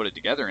guy's really put it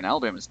together. And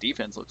Alabama's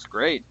defense looks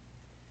great.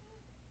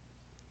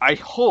 I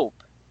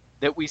hope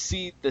that we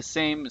see the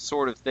same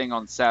sort of thing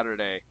on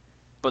Saturday,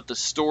 but the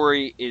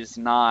story is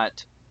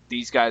not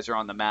these guys are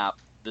on the map.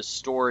 The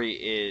story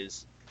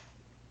is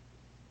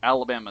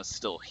Alabama's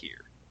still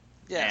here.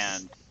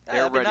 Yes. And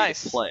they're ready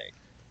to play.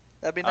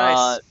 That'd be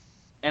nice.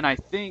 And I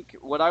think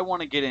what I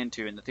want to get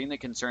into, and the thing that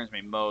concerns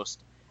me most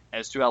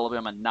as to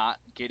Alabama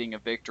not getting a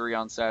victory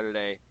on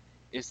Saturday,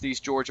 is these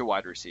Georgia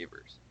wide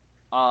receivers.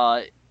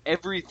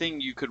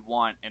 Everything you could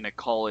want in a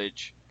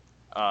college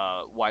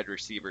wide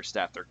receiver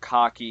staff. They're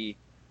cocky.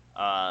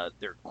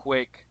 They're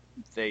quick.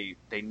 They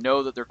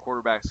know that their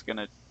quarterback's going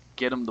to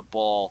get them the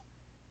ball,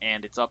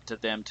 and it's up to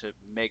them to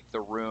make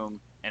the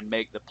room and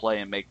make the play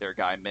and make their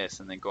guy miss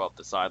and then go up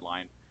the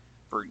sideline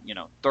for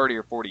 30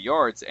 or 40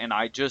 yards. And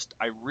I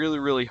really,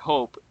 really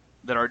hope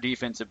that our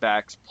defensive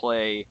backs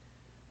play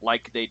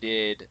like they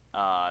did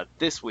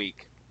this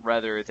week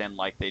rather than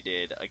like they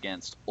did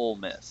against Ole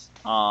Miss.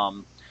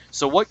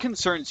 So what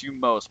concerns you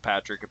most,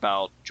 Patrick,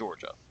 about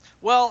Georgia?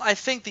 Well, I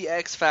think the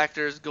X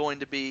factor is going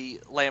to be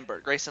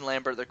Lambert, Grayson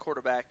Lambert, the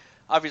quarterback.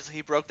 Obviously,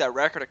 he broke that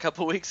record a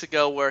couple weeks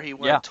ago where he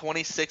went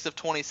 26 of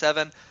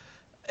 27.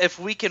 If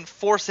we can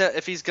force it,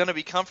 if he's going to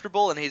be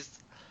comfortable and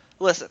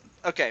listen,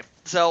 okay,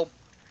 so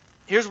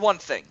here's one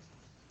thing.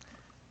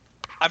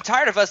 I'm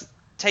tired of us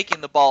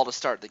taking the ball to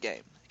start the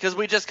game because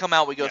we just come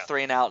out, we go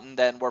 3 and out, and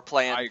then we're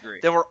playing. I agree.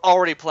 Then we're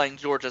already playing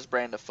Georgia's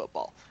brand of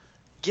football.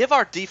 Give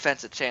our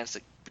defense a chance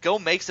to go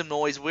make some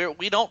noise.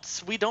 We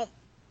don't.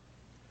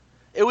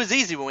 It was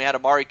easy when we had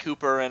Amari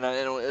Cooper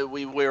and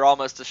we were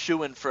almost a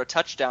shoo-in for a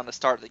touchdown to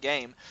start the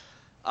game.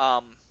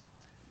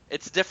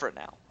 It's different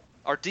now.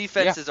 Our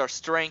defense is our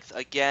strength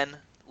again.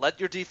 Let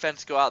your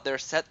defense go out there,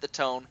 set the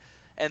tone,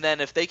 and then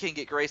if they can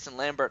get Grayson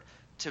Lambert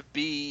to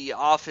be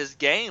off his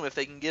game, if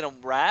they can get him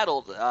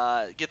rattled,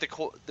 get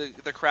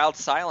the crowd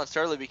silenced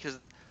early, because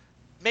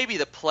maybe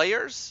the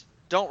players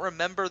don't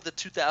remember the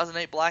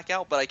 2008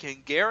 blackout, but I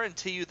can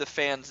guarantee you the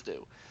fans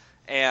do.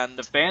 And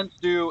the fans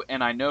do,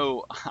 and I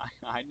know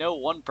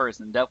one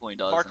person definitely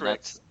does. Mark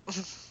Ricks.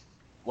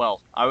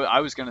 Well, I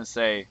was going to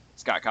say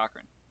Scott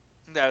Cochran,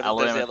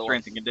 Alabama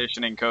strength and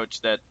conditioning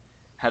coach that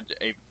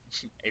had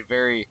a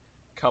very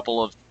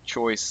couple of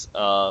choice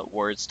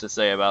words to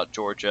say about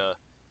Georgia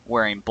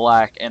wearing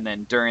black, and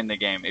then during the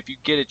game, if you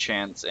get a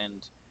chance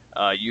and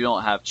you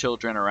don't have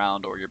children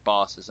around or your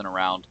boss isn't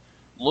around,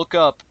 look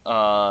up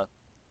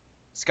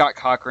Scott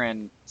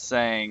Cochran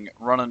saying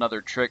 "run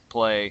another trick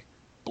play,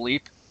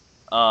 bleep."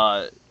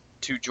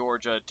 To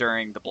Georgia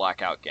during the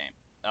blackout game.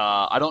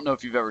 I don't know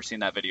if you've ever seen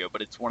that video,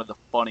 but it's one of the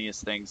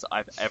funniest things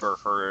I've ever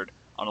heard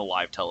on a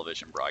live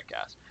television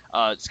broadcast.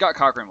 Scott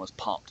Cochran was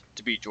pumped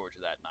to beat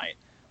Georgia that night.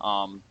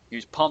 He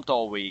was pumped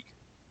all week.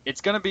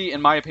 It's going to be,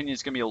 in my opinion,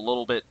 it's going to be a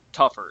little bit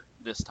tougher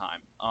this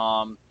time.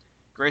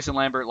 Grayson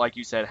Lambert, like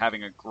you said,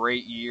 having a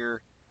great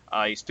year.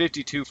 He's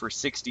 52 for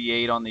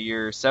 68 on the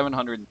year,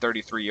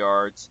 733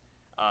 yards,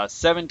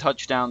 7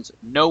 touchdowns,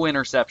 no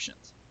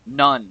interceptions.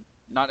 None.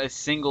 Not a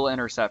single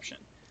interception.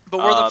 But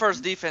we're the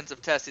first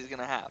defensive test he's going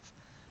to have.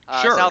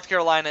 Sure. South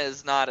Carolina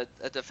is not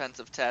a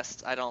defensive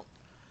test. I don't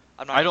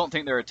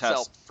think they're a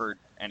test for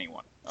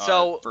anyone.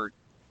 But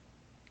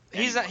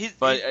he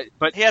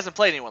hasn't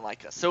played anyone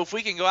like us. So if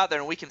we can go out there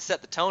and we can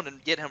set the tone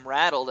and get him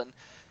rattled and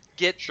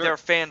get their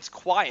fans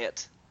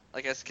quiet,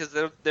 like us, because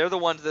they're the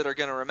ones that are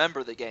going to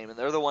remember the game and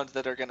they're the ones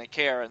that are going to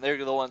care and they're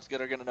the ones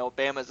that are going to know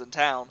Bama's in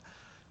town.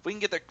 If we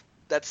can get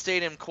that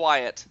stadium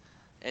quiet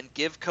and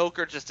give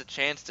Coker just a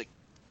chance to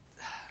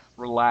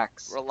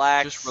relax.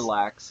 Just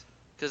relax.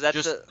 Because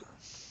that's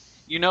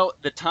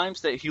the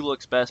times that he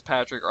looks best,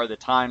 Patrick, are the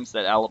times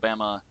that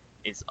Alabama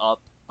is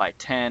up by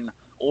 10,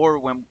 or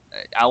when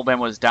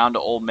Alabama was down to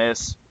Ole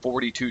Miss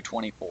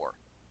 42-24.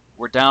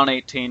 We're down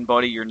 18,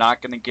 buddy. You're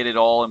not going to get it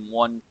all in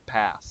one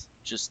pass.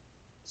 Just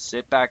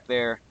sit back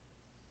there,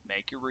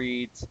 make your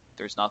reads.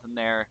 There's nothing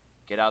there.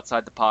 Get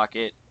outside the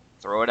pocket,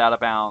 throw it out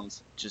of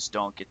bounds. Just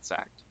don't get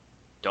sacked.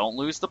 Don't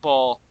lose the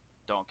ball.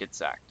 Don't get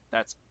sacked.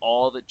 That's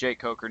all that Jake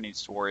Coker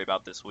needs to worry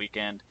about this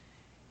weekend.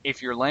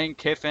 If you're Lane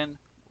Kiffin,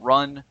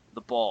 run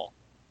the ball.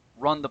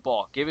 Run the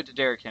ball. Give it to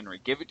Derrick Henry.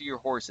 Give it to your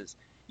horses.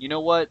 You know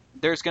what?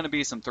 There's going to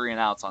be some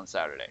 3-and-outs on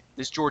Saturday.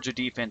 This Georgia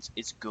defense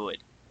is good.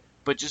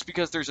 But just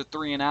because there's a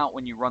 3-and-out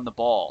when you run the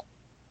ball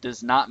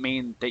does not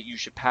mean that you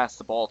should pass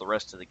the ball the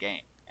rest of the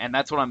game. And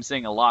that's what I'm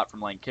seeing a lot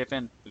from Lane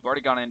Kiffin. We've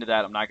already gone into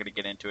that. I'm not going to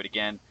get into it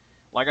again.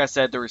 Like I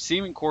said, the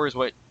receiving core is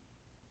what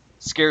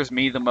scares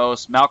me the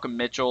most. Malcolm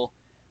Mitchell,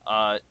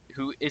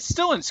 who is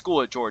still in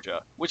school at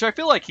Georgia, which I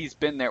feel like he's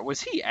been there.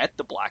 Was he at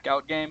the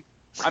blackout game?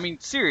 I mean,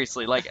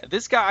 seriously, like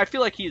this guy, I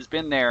feel like he's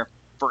been there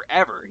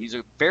forever. He's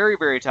a very,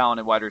 very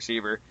talented wide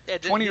receiver. Yeah,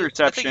 20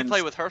 receptions. I think he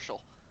played with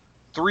Herschel.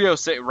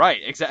 306, right,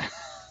 exactly.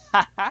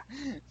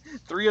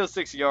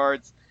 306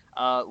 yards,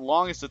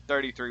 longest of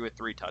 33 with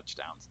 3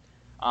 touchdowns.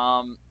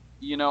 Um,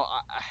 you know,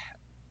 I,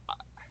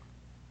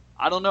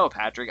 I don't know,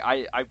 Patrick.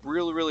 I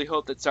really, really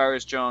hope that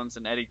Cyrus Jones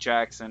and Eddie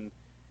Jackson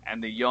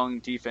and the young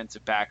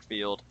defensive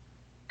backfield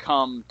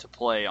come to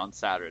play on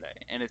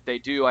Saturday. And if they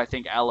do, I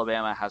think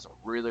Alabama has a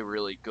really,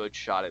 really good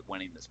shot at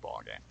winning this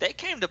ball game. They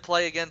came to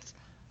play against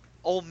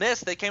Ole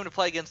Miss. They came to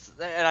play against,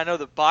 and I know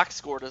the box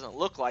score doesn't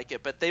look like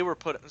it, but they were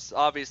put,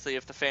 obviously,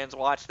 if the fans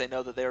watch, they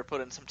know that they were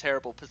put in some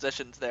terrible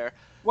positions there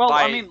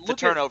by the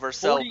turnover.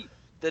 So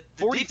the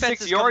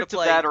 46 yards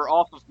of that are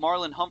off of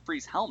Marlon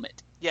Humphrey's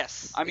helmet.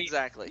 Yes, I mean,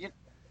 exactly.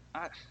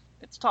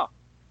 It's tough.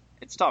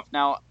 It's tough.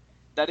 Now,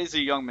 that is a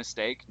young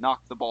mistake.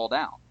 Knock the ball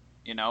down,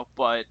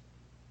 but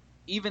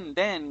even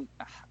then,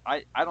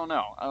 I don't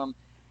know.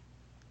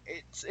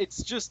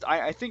 It's just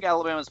I think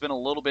Alabama's been a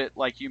little bit,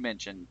 like you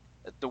mentioned.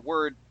 The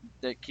word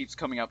that keeps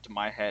coming up to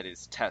my head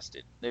is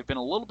tested. They've been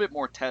a little bit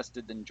more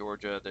tested than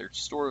Georgia. They're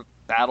sort of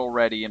battle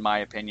ready, in my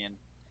opinion.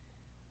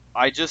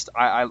 I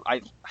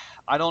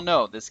don't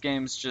know. This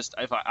game's just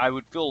I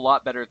would feel a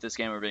lot better if this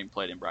game were being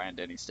played in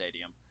Bryant-Denny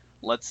Stadium.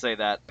 Let's say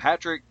that.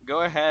 Patrick,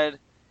 go ahead.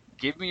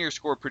 Give me your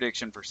score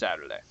prediction for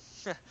Saturday.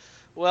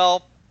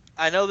 Well,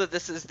 I know that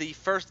this is the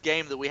first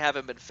game that we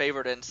haven't been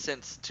favored in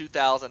since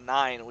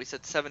 2009. We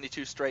said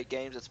 72 straight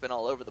games. It's been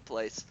all over the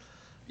place.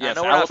 Yes,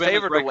 I know we're not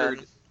favored to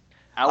win.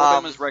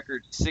 Alabama's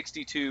record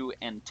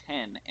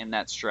 62-10 in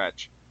that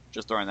stretch.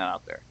 Just throwing that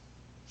out there.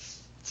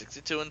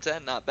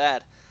 62-10, not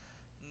bad.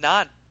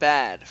 Not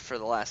bad for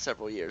the last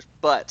several years,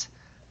 but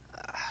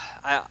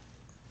I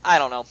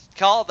don't know.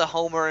 Call it the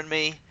homer in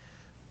me,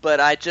 but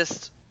I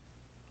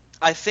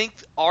think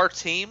our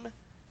team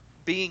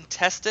being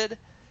tested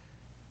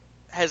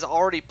has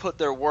already put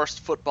their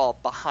worst football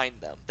behind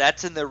them.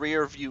 That's in the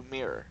rear view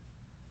mirror.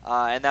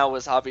 And that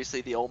was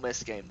obviously the Ole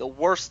Miss game. The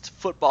worst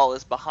football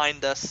is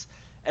behind us.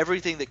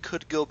 Everything that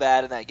could go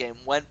bad in that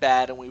game went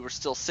bad, and we were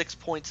still 6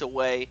 points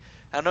away.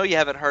 I know you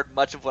haven't heard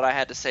much of what I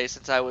had to say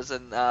since I was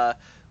in the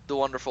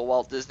wonderful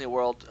Walt Disney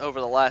World over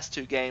the last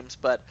 2 games,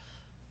 but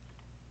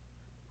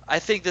I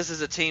think this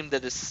is a team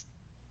that is...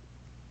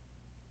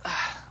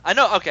 I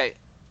know, okay,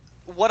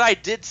 what I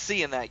did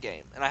see in that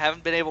game, and I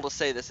haven't been able to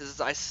say this, is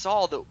I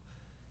saw that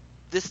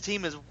this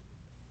team is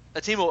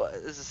a team of,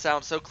 this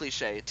sounds so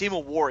cliche, a team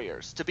of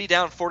warriors. To be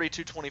down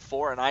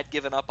 42-24, and I'd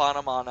given up on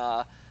them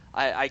on...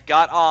 I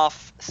got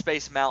off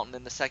Space Mountain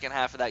in the second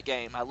half of that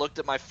game. I looked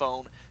at my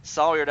phone,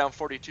 saw we were down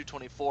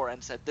 42-24,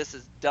 and said, this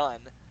is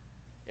done.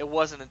 It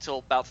wasn't until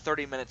about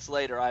 30 minutes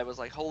later I was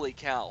like, holy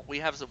cow, we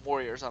have some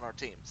warriors on our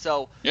team.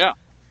 So yeah.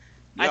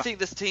 I think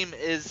this team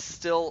is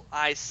still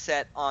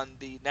set on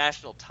the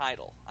national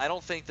title. I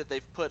don't think that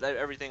they've put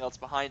everything else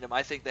behind them.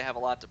 I think they have a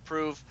lot to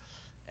prove,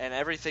 and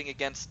everything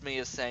against me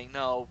is saying,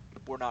 no,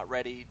 we're not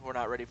ready. We're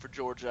not ready for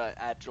Georgia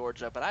at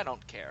Georgia, but I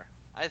don't care.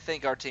 I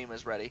think our team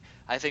is ready.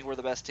 I think we're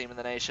the best team in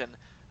the nation,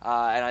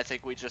 and I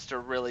think we just are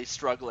really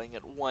struggling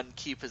at one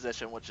key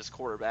position, which is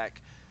quarterback.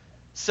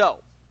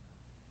 So,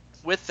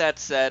 with that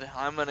said,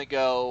 I'm going to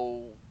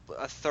go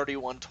a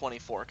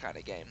 31-24 kind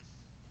of game.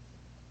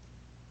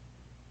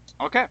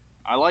 Okay,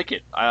 I like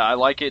it. I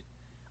like it.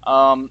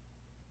 I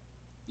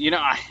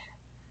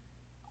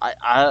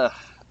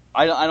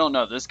don't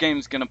know. This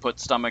game's going to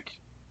put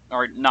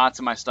knots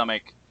in my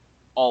stomach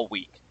all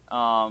week.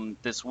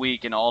 This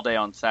week and all day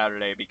on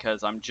Saturday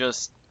because I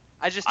just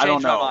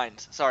changed my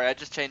mind. Sorry, I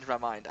just changed my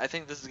mind. I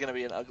think this is going to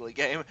be an ugly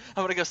game. I'm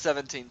going to go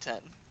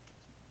 17-10.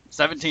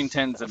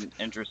 17-10 is an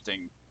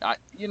interesting. I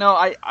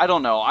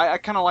don't know. I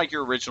kind of like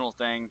your original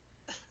thing.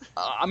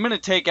 I'm going to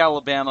take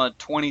Alabama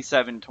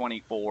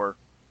 27-24.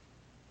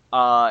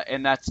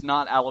 And that's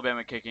not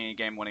Alabama kicking a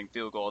game-winning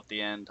field goal at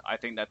the end. I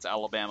think that's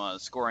Alabama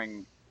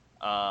scoring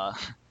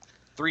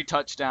 3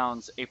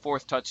 touchdowns, a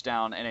 4th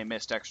touchdown, and a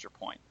missed extra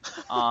point.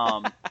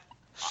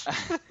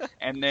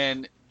 And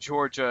then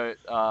Georgia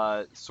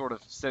sort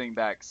of sitting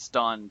back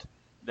stunned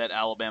that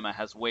Alabama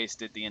has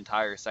wasted the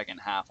entire second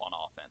half on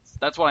offense.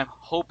 That's what I'm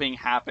hoping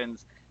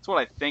happens. It's what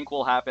I think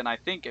will happen. I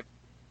think if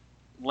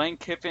Lane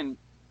Kiffin,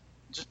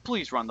 just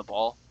please run the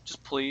ball.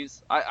 Just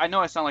please. I know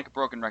I sound like a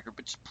broken record,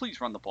 but just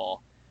please run the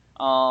ball.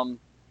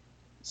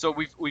 So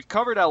we've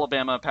covered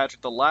Alabama.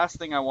 Patrick, the last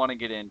thing I want to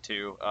get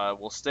into,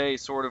 we'll stay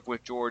sort of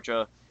with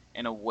Georgia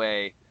in a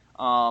way.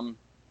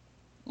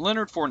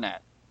 Leonard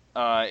Fournette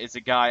is a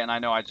guy, and I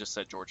know I just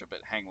said Georgia,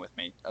 but hang with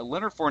me.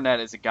 Leonard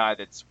Fournette is a guy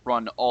that's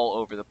run all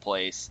over the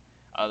place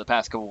the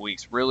past couple of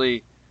weeks,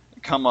 really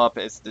come up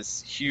as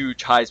this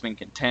huge Heisman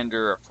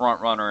contender, a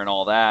front runner, and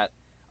all that.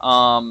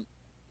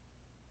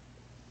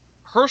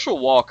 Herschel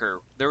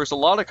Walker, there was a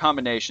lot of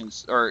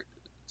comparisons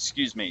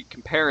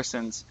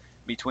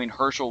between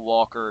Herschel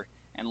Walker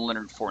and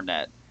Leonard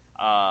Fournette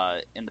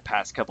in the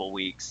past couple of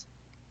weeks.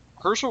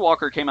 Herschel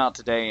Walker came out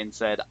today and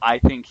said, I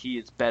think he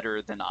is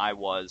better than I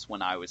was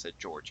when I was at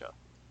Georgia.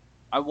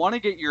 I want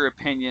to get your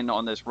opinion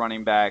on this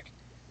running back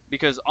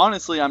because,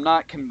 honestly, I'm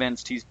not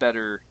convinced he's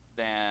better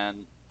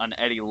than an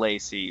Eddie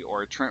Lacy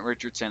or a Trent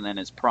Richardson in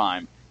his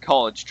prime.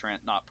 College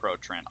Trent, not pro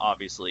Trent,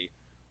 obviously.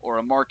 Or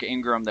a Mark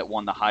Ingram that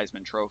won the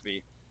Heisman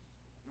Trophy.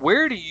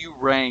 Where do you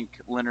rank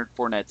Leonard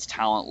Fournette's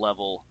talent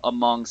level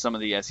among some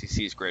of the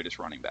SEC's greatest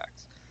running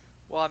backs?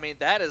 Well, I mean,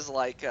 that is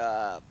like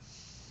there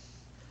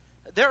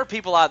are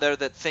people out there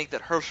that think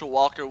that Herschel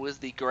Walker was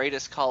the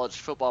greatest college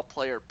football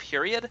player,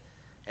 period,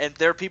 and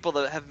there are people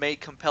that have made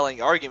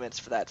compelling arguments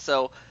for that.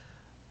 So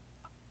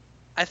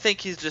I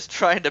think he's just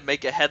trying to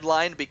make a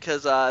headline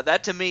because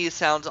that to me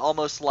sounds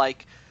almost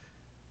like,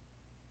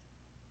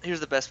 here's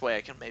the best way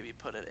I can maybe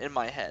put it in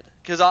my head,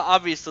 because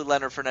obviously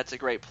Leonard Fournette's a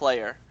great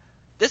player.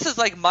 This is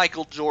like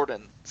Michael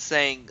Jordan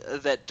saying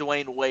that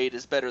Dwayne Wade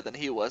is better than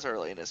he was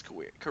early in his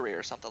career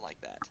or something like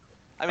that.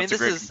 I mean, That's a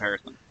great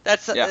comparison.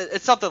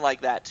 It's something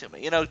like that to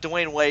me. You know,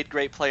 Dwayne Wade,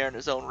 great player in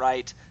his own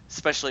right,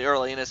 especially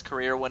early in his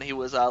career when he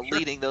was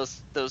leading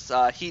those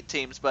Heat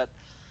teams. But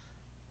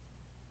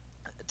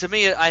to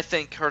me, I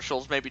think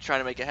Herschel's maybe trying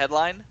to make a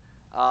headline.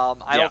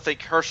 I don't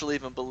think Herschel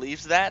even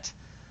believes that.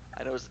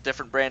 I know it was a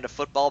different brand of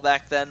football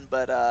back then,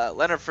 but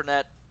Leonard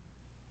Fournette,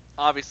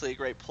 obviously a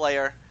great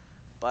player,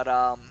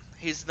 but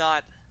he's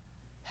not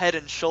head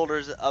and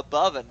shoulders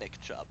above a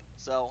Nick Chubb.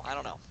 So I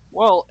don't know.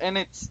 Well, and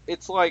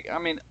it's like, I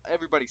mean,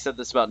 everybody said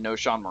this about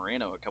Noshawn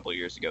Moreno a couple of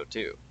years ago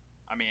too.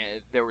 I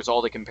mean, there was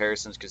all the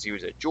comparisons because he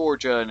was at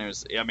Georgia, and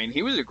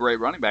he was a great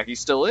running back. He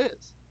still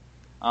is.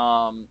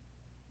 But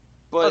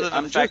other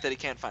than the fact that he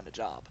can't find a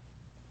job.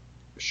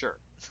 Sure.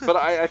 But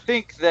I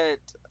think that,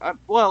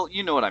 well,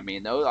 you know what I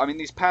mean, though. I mean,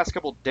 these past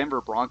couple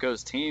Denver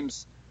Broncos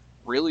teams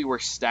really were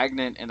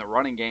stagnant in the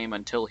running game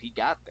until he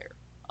got there.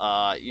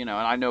 And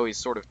I know he's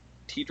sort of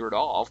teetered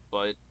off,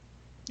 but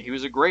he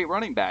was a great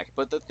running back.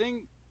 But the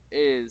thing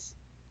is,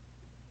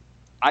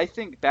 I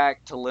think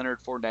back to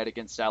Leonard Fournette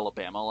against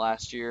Alabama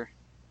last year,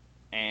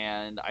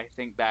 and I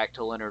think back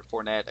to Leonard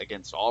Fournette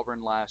against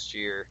Auburn last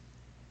year,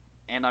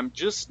 and I'm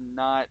just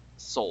not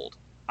sold.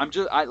 I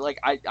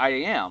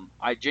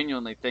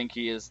genuinely think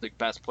he is the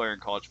best player in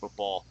college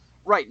football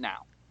right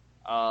now.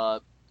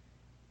 I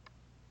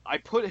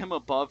put him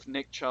above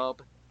Nick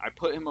Chubb. I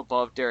put him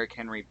above Derrick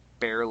Henry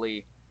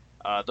barely.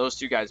 Those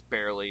two guys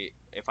barely.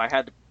 If I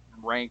had to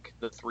rank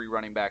the three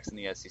running backs in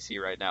the SEC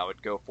right now,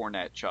 it'd go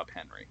Fournette, Chubb,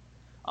 Henry.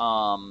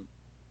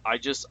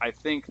 I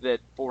think that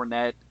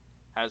Fournette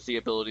has the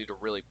ability to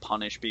really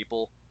punish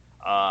people.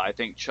 I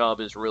think Chubb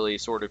is really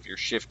sort of your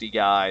shifty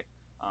guy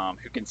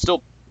who can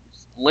still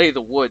lay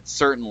the wood,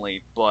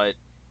 certainly, but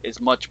is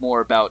much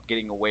more about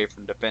getting away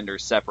from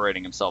defenders,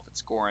 separating himself and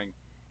scoring.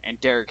 And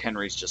Derrick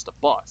Henry's just a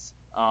bust.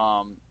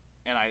 And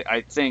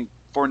I think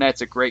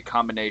Fournette's a great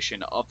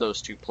combination of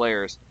those two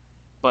players,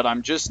 but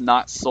I'm just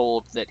not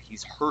sold that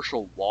he's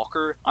Herschel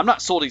Walker. I'm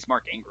not sold he's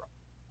Mark Ingram.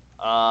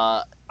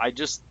 I'm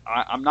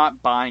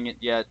not buying it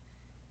yet.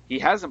 He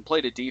hasn't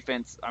played a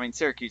defense. I mean,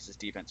 Syracuse's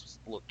defense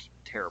looked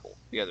terrible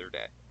the other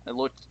day. It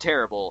looked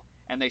terrible,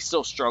 and they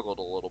still struggled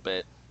a little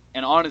bit.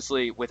 And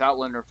honestly, without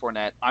Leonard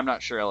Fournette, I'm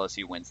not sure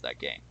LSU wins that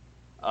game.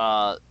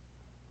 I'm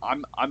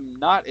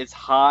not as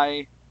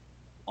high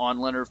on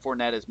Leonard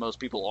Fournette as most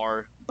people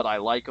are, but I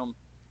like him.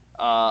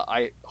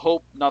 I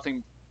hope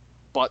nothing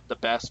but the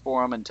best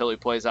for him until he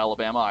plays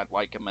Alabama. I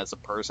like him as a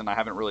person. I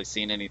haven't really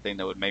seen anything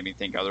that would make me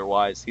think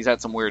otherwise. He's had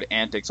some weird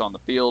antics on the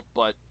field,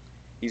 but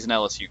he's an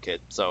LSU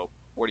kid, so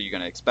what are you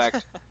going to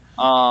expect?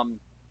 But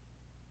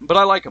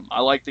I like him.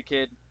 I like the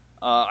kid.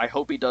 I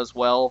hope he does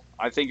well.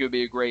 I think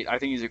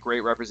he's a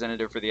great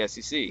representative for the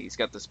SEC. He's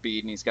got the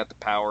speed and he's got the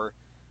power.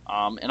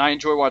 And I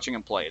enjoy watching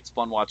him play. It's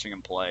fun watching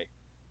him play.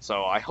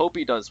 So I hope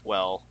he does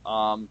well.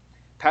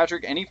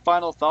 Patrick, any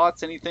final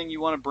thoughts? Anything you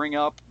want to bring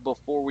up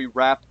before we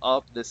wrap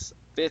up this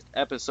 5th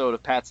episode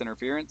of Pat's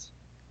Interference?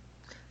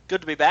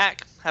 Good to be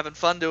back. Having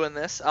fun doing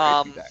this.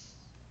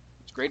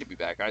 It's great to be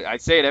back. I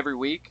say it every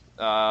week.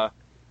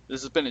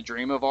 This has been a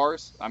dream of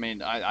ours. I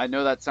mean, I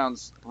know that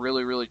sounds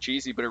really, really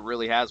cheesy, but it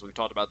really has. We've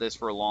talked about this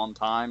for a long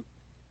time.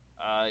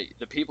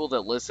 The people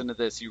that listen to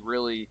this, you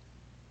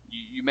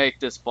make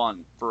this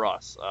fun for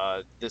us.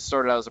 This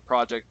started out as a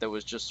project that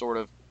was just sort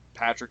of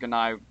Patrick and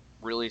I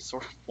really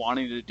sort of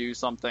wanting to do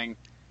something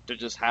to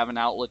just have an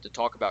outlet to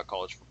talk about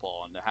college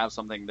football and to have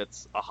something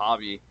that's a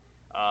hobby.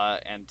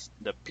 And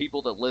the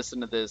people that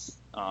listen to this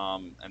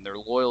and their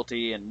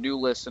loyalty and new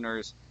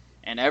listeners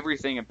and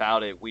everything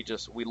about it, we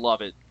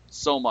love it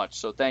so much.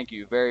 So thank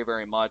you very,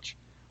 very much.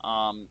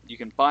 You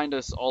can find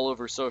us all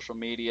over social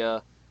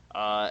media.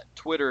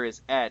 Twitter is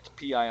at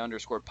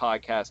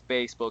 @PI_podcast.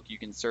 Facebook, you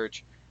can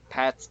search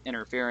Pat's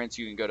Interference.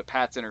 You can go to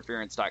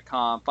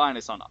patsinterference.com. Find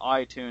us on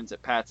iTunes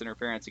at Pat's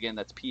Interference. Again,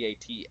 that's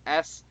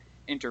PATS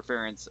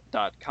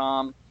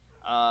interference.com.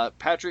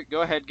 Patrick,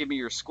 go ahead, give me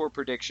your score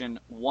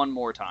prediction one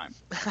more time.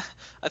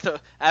 I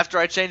thought after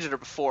I changed it or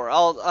before,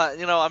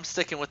 I'm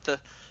sticking with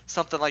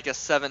something like a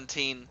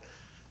 17-10,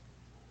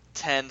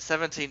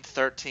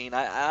 17-13.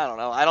 I don't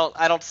know.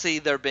 I don't see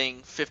there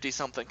being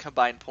 50-something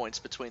combined points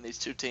between these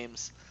two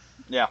teams.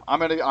 Yeah,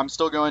 I'm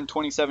still going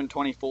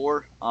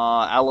 27-24.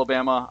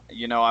 Alabama,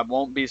 I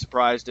won't be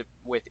surprised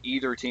with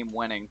either team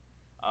winning.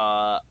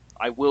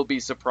 I will be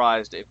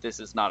surprised if this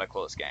is not a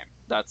close game.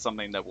 That's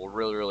something that will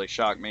really, really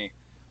shock me.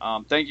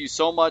 Thank you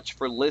so much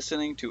for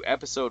listening to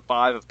episode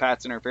 5 of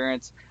Pat's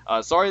Interference.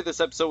 Sorry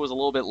this episode was a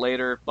little bit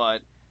later,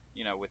 but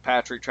with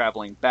Patrick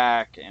traveling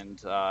back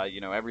and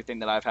everything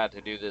that I've had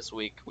to do this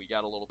week, we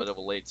got a little bit of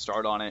a late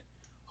start on it.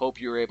 Hope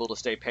you're able to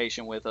stay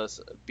patient with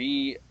us.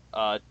 Be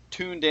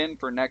tuned in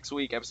for next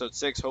week, episode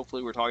 6.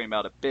 Hopefully we're talking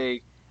about a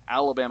big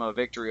Alabama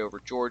victory over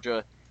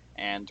Georgia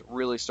and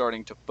really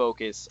starting to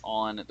focus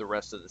on the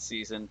rest of the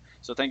season.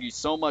 So thank you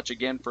so much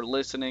again for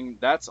listening.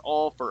 That's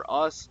all for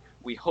us.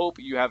 We hope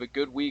you have a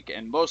good week,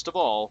 and most of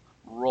all,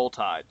 Roll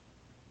Tide.